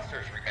the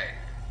monsters remain.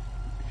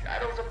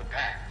 Shadows of the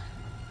past.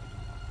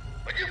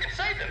 But you can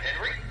save them,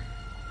 Henry.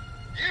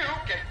 You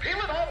can peel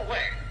it all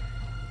away.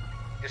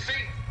 You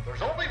see,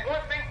 there's only one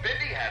thing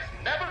Bendy has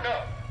never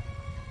known.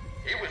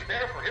 He was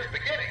there for his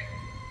beginning,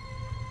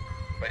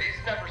 but he's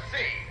never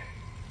seen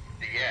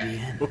the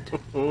end.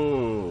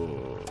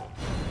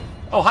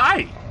 Oh,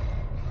 hi!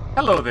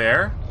 Hello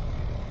there.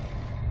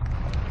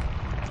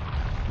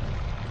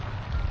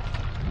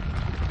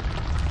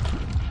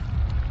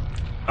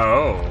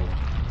 Oh.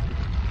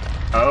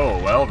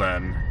 Oh, well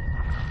then.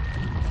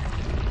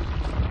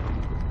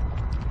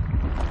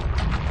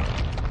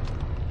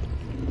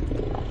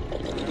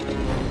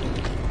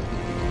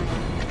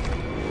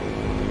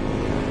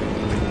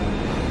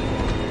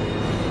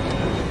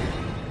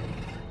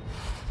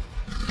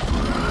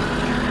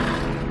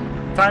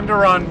 Time to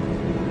run.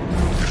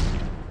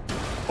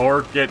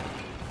 Or get...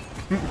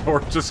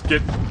 or just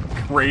get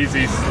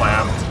crazy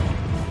slapped.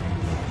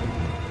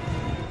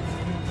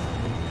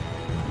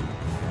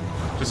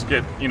 Just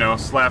get, you know,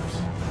 slapped.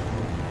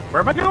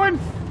 Where am I going?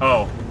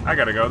 Oh, I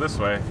gotta go this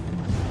way.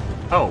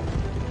 Oh.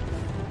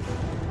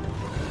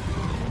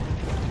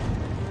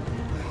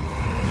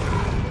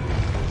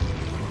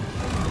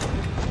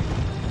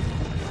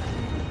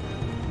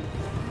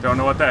 Don't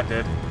know what that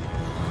did.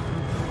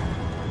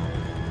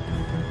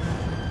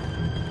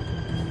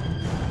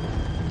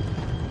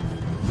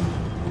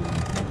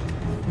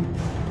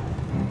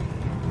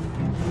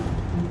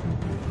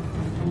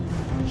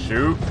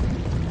 Shoot.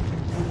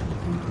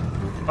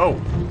 Oh,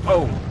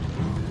 oh.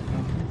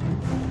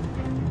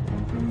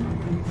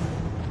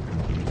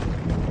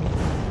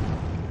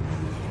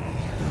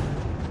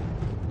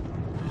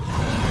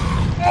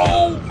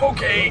 Oh,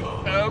 okay,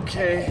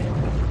 okay.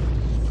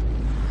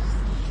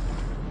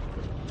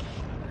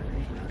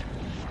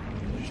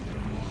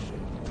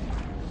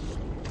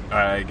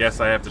 I guess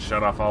I have to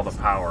shut off all the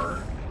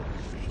power.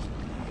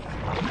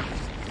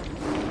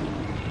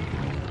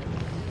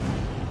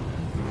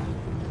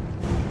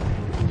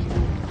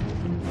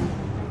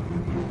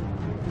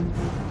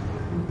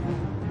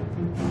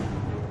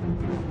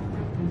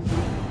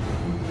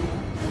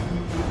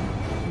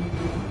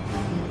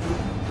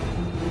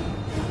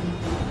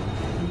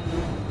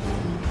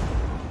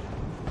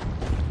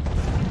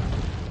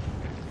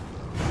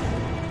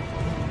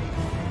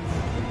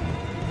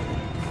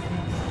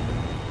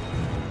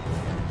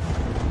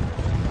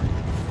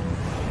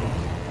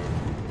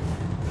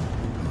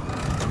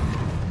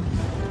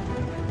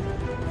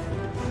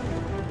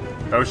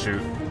 Oh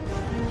shoot.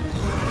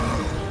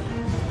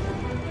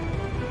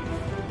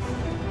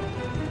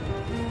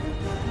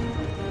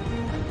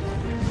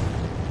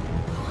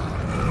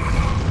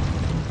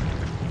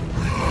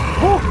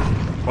 Woo!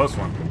 Close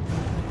one.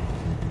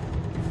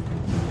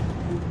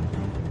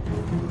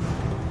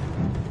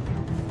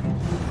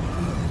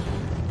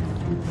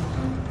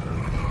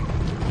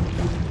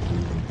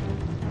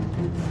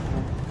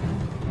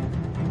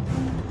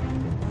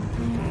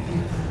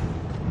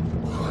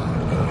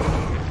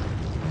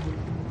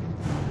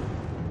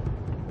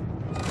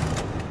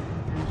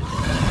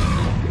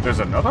 There's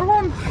another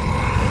one?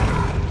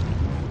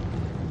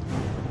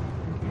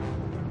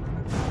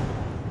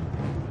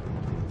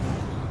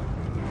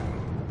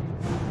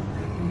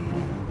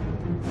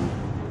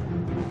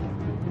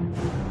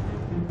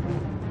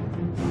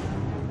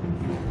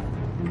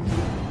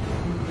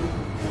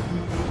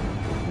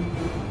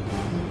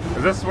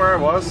 Is this where I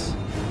was?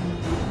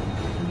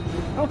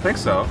 I don't think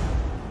so.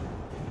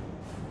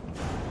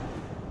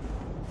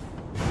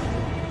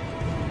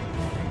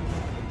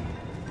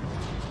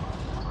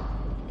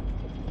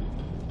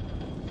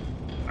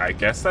 I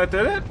guess that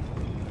did it?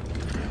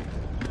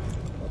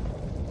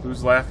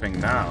 Who's laughing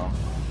now?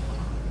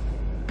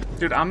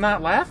 Dude, I'm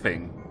not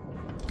laughing.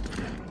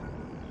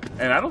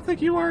 And I don't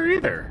think you are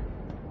either.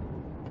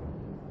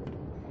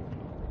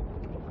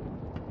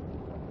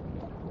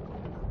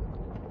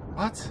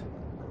 What?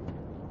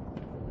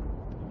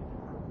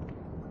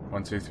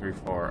 1, 2, 3,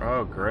 4.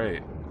 Oh,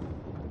 great.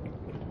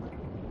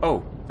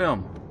 Oh,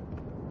 film.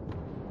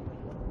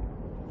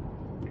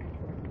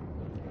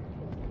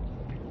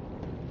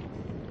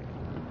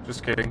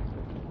 Just kidding.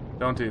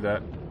 Don't do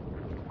that.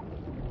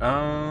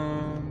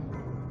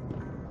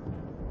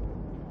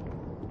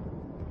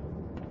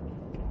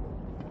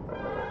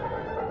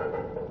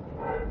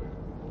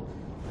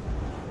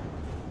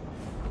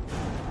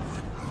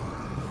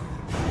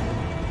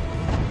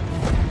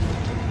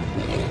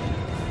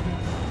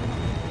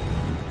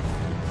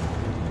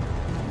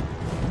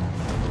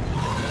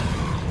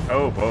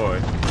 Oh boy.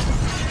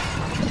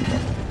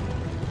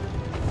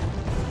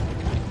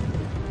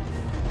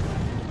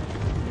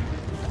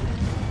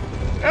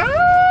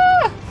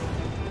 Ah!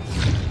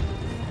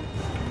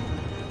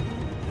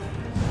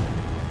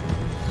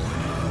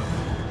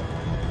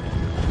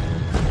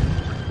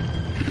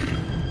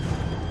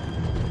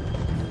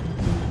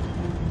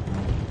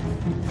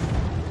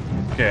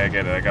 Okay, I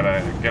get it. I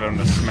gotta get him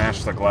to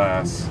smash the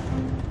glass.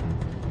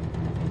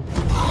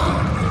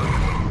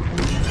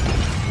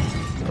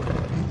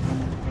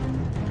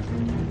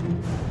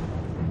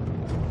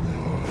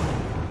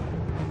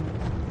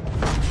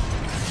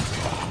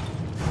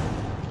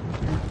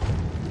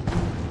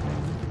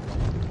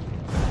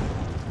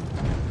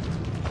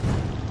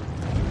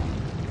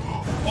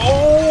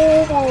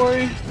 Oh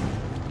boy!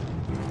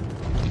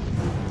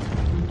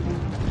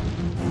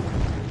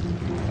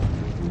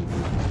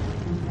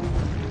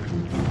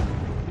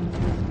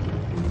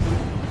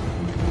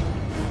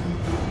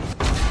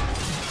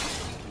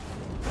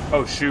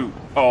 Oh shoot.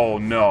 Oh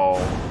no.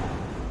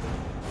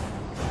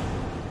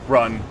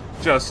 Run.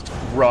 Just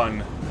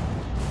run.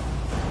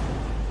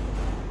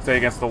 Stay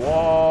against the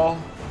wall.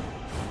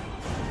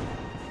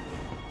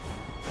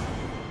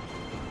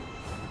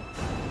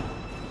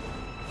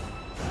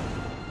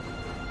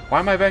 Why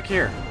am I back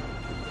here?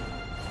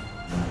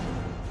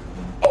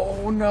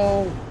 Oh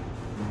no.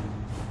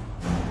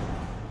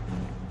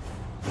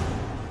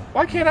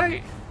 Why can't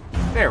I?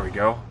 There we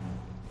go.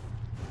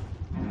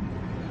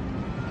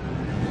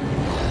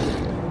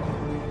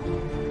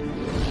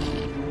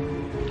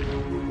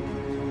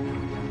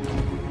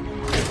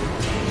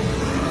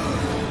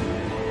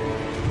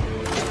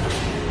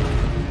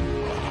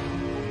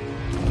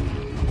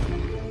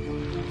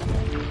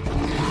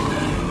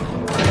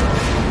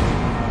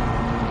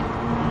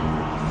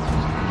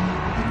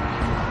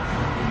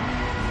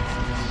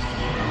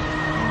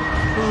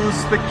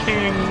 Who's the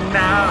king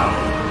now?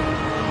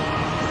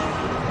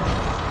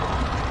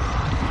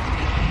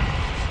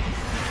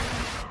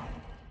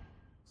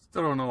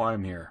 Still don't know why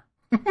I'm here.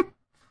 I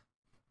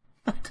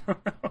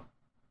don't know.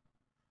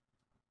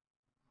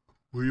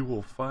 We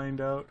will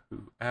find out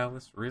who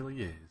Alice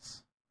really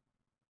is.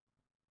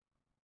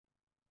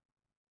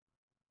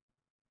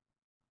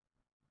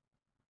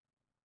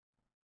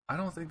 I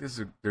don't think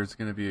there's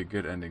going to be a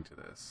good ending to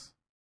this.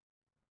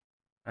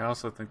 I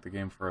also think the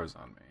game froze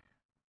on me.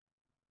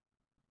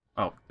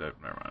 Oh, never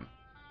mind.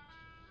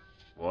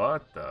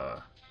 What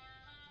the?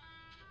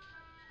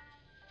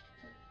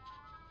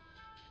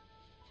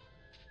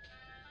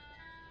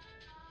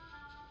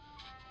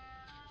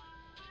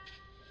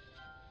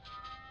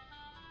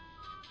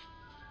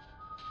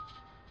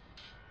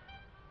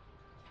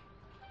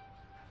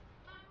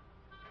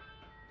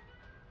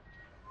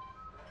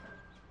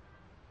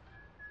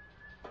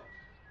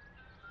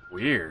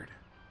 Weird.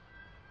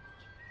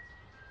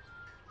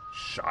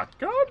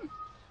 Shotgun?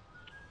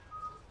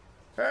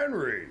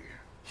 Henry!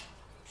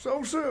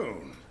 So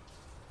soon.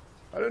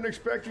 I didn't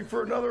expect you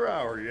for another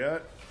hour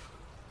yet.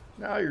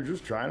 Now you're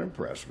just trying to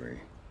impress me.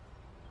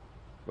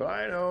 But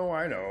I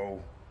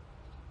know.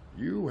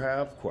 You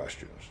have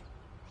questions.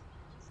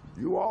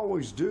 You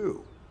always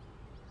do.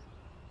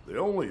 The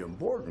only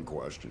important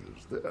question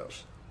is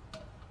this.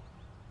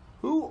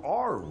 Who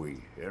are we,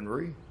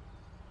 Henry?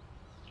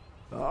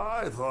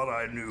 I thought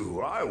I knew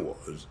who I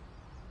was.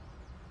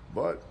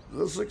 But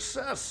the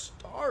success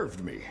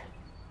starved me.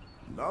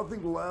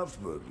 Nothing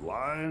left but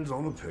lines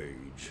on a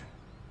page.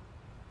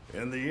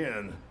 In the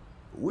end,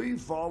 we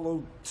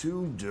followed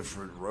two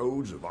different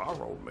roads of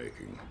our own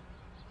making.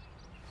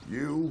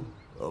 You,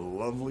 a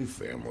lovely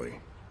family.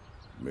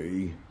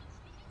 Me,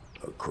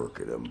 a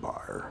crooked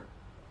empire.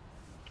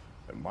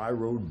 And my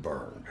road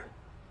burned.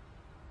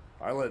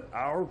 I let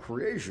our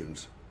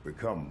creations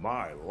become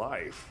my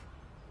life.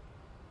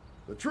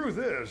 The truth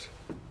is,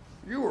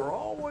 you were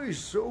always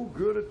so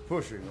good at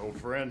pushing, old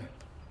friend.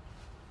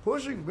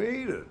 Pushing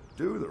me to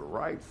do the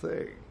right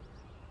thing.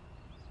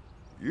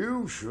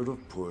 You should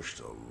have pushed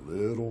a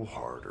little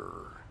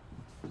harder.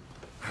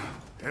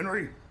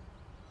 Henry,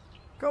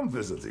 come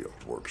visit the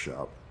old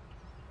workshop.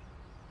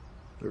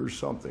 There's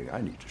something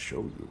I need to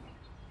show you.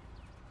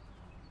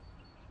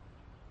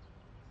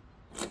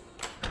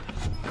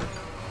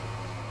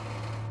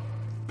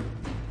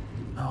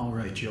 All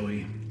right,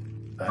 Joey.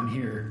 I'm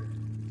here.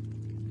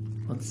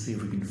 Let's see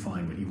if we can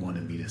find what you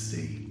wanted me to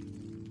see.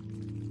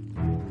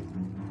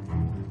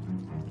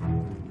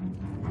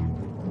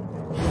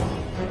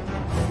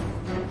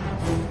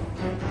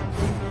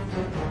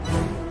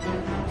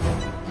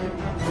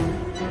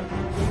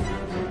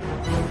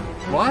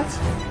 What?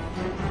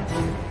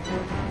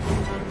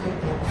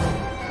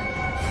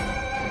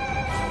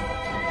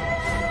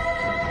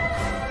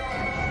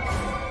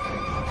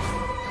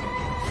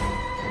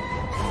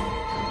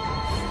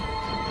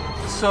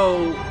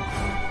 So...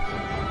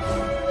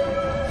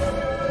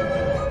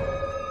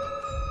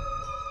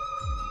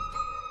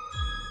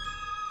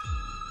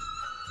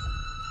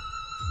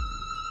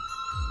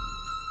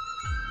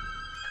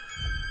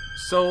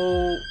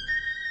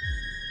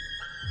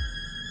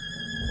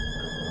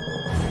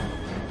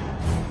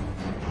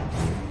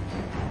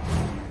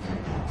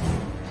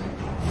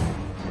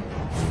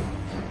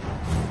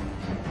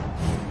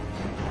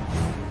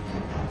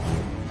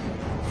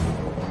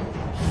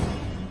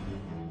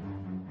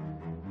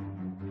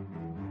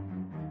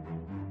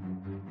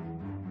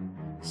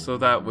 So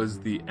that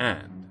was the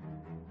end.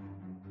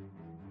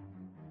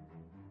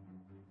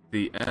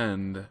 The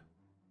end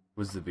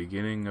was the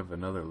beginning of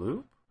another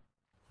loop?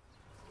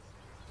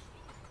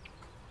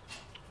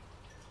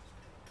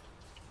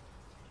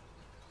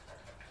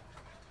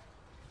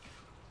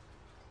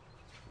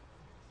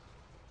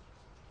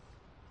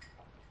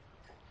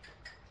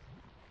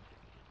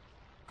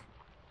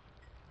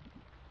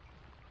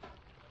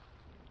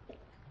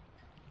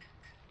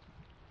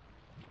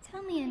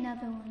 Tell me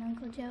another one,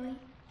 Uncle Joey.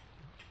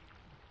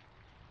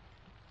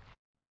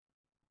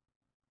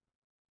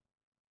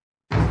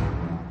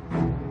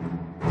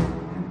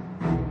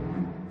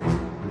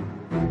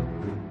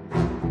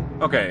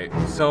 Okay,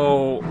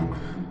 so...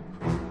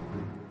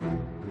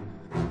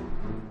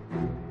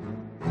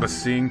 the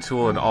seeing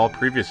tool in all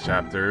previous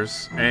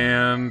chapters,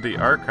 and the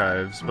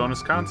archives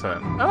bonus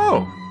content.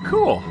 Oh,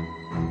 cool!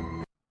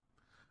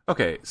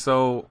 Okay,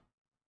 so...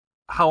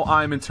 how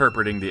I'm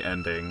interpreting the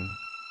ending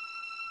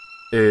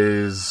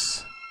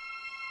is...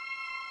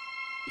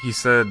 he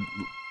said,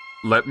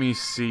 let me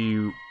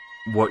see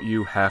what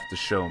you have to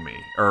show me.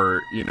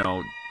 Or, you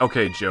know,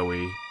 okay,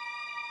 Joey...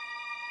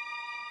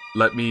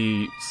 Let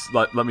me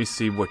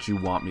see what you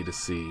want me to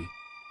see.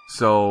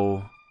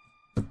 So,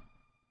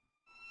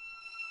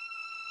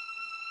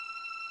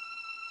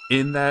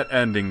 in that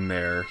ending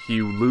there,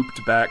 he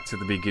looped back to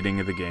the beginning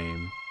of the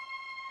game,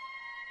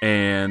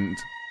 and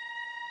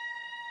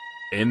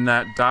in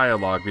that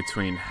dialogue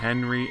between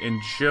Henry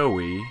and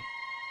Joey,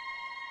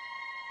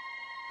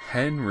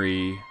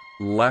 Henry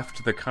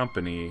left the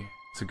company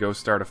to go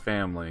start a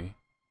family.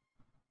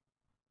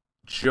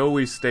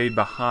 Joey stayed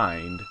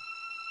behind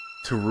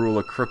to rule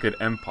a crooked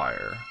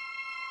empire.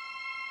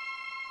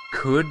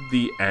 Could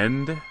the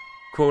end,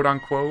 quote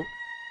unquote,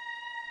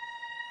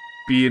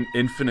 be an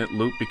infinite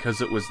loop because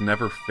it was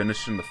never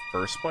finished in the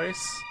first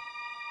place?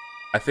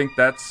 I think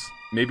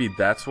maybe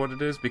that's what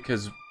it is,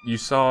 because you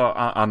saw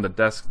on the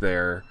desk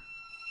there,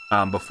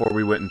 before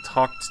we went and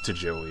talked to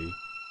Joey,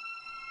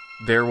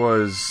 there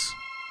was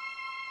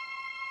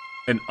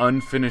an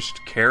unfinished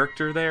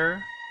character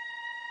there,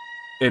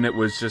 and it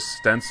was just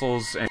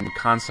stencils and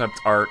concept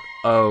art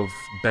of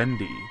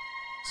Bendy.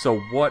 So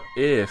what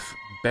if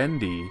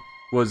Bendy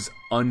was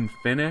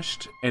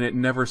unfinished and it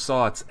never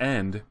saw its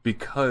end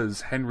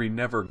because Henry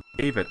never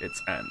gave it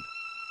its end?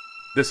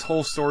 This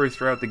whole story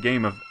throughout the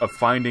game of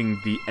finding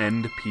the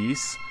end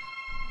piece,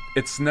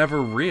 it's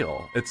never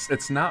real.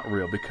 It's not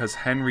real because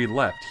Henry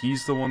left.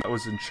 He's the one that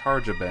was in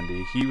charge of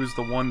Bendy. He was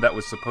the one that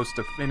was supposed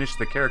to finish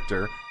the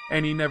character,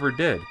 and he never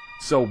did.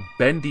 So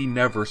Bendy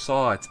never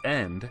saw its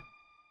end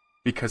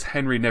because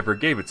Henry never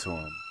gave it to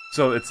him.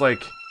 So it's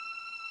like,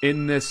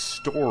 in this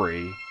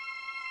story,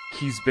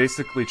 he's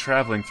basically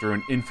traveling through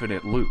an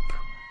infinite loop.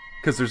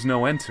 Because there's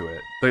no end to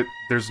it.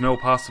 There's no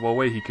possible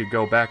way he could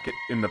go back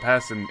in the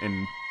past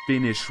and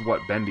finish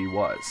what Bendy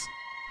was.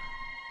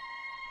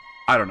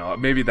 I don't know,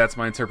 maybe that's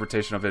my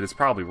interpretation of it. It's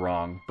probably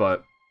wrong,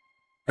 but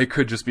it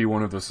could just be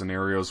one of those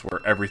scenarios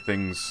where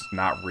everything's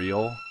not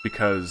real,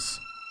 because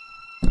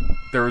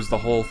there was the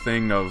whole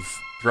thing of,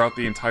 throughout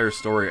the entire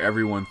story,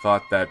 everyone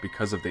thought that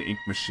because of the ink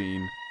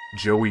machine,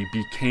 Joey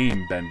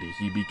became Bendy.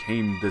 He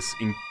became this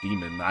ink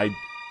demon.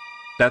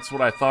 That's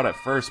what I thought at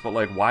first, but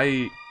like,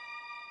 why?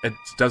 It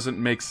doesn't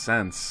make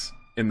sense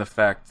in the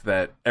fact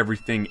that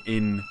everything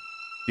in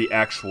the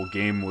actual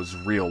game was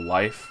real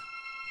life,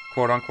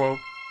 quote unquote.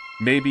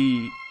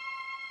 Maybe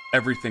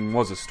everything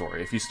was a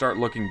story. If you start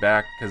looking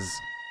back, because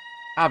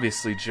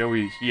obviously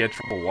Joey, he had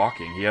trouble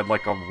walking. He had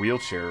like a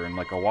wheelchair and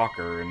like a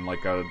walker and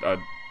like a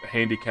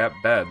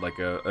handicapped bed, like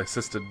a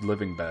assisted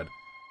living bed.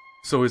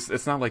 So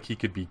it's not like he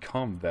could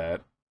become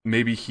that.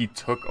 Maybe he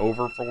took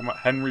over from what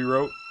Henry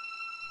wrote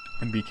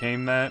and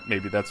became that.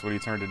 Maybe that's what he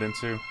turned it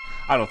into.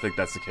 I don't think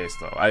that's the case,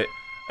 though.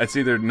 it's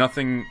either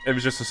nothing. It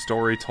was just a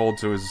story told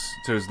to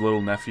his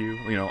little nephew.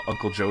 You know,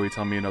 Uncle Joey,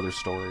 tell me another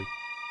story.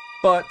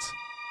 But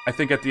I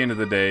think at the end of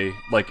the day,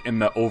 like in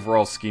the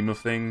overall scheme of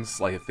things,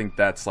 like I think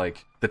that's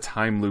like the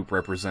time loop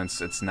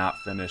represents it's not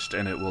finished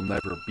and it will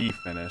never be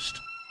finished.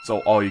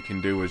 So all you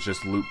can do is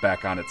just loop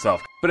back on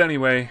itself. But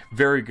anyway,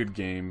 very good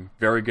game,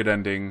 very good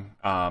ending.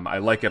 I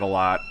like it a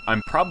lot.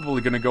 I'm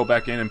probably going to go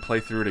back in and play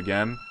through it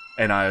again,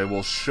 and I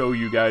will show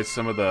you guys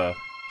some of the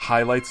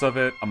highlights of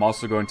it. I'm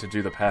also going to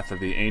do the Path of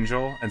the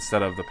Angel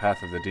instead of the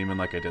Path of the Demon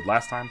like I did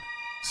last time.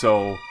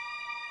 So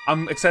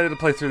I'm excited to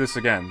play through this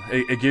again.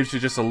 It gives you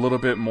just a little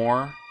bit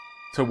more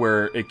to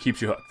where it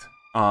keeps you hooked.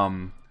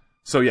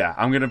 So yeah,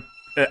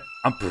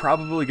 I'm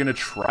probably going to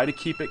try to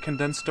keep it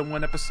condensed to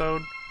 1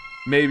 episode.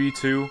 Maybe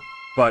 2,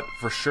 but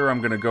for sure I'm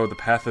going to go the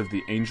Path of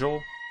the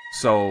Angel.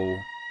 So,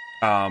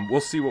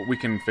 we'll see what we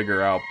can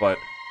figure out, but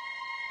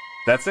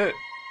that's it.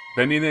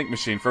 Bendy the Ink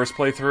Machine, first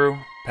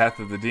playthrough, Path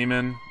of the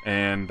Demon,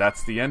 and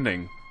that's the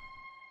ending.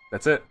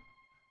 That's it.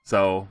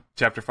 So,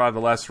 Chapter 5, The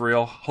Last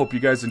Reel. Hope you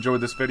guys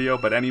enjoyed this video,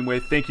 but anyway,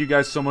 thank you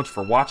guys so much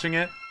for watching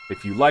it.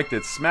 If you liked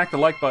it, smack the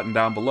like button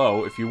down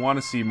below. If you want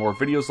to see more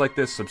videos like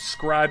this,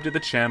 subscribe to the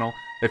channel.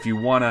 If you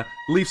want to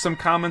leave some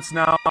comments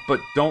now,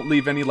 but don't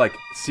leave any like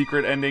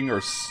secret ending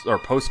or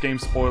post-game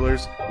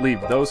spoilers,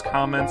 leave those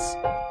comments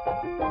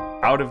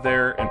out of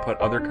there and put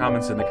other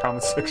comments in the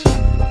comment section.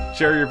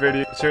 Share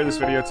this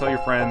video, tell your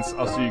friends.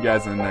 I'll see you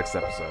guys in the next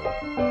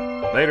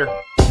episode.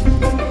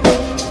 Later.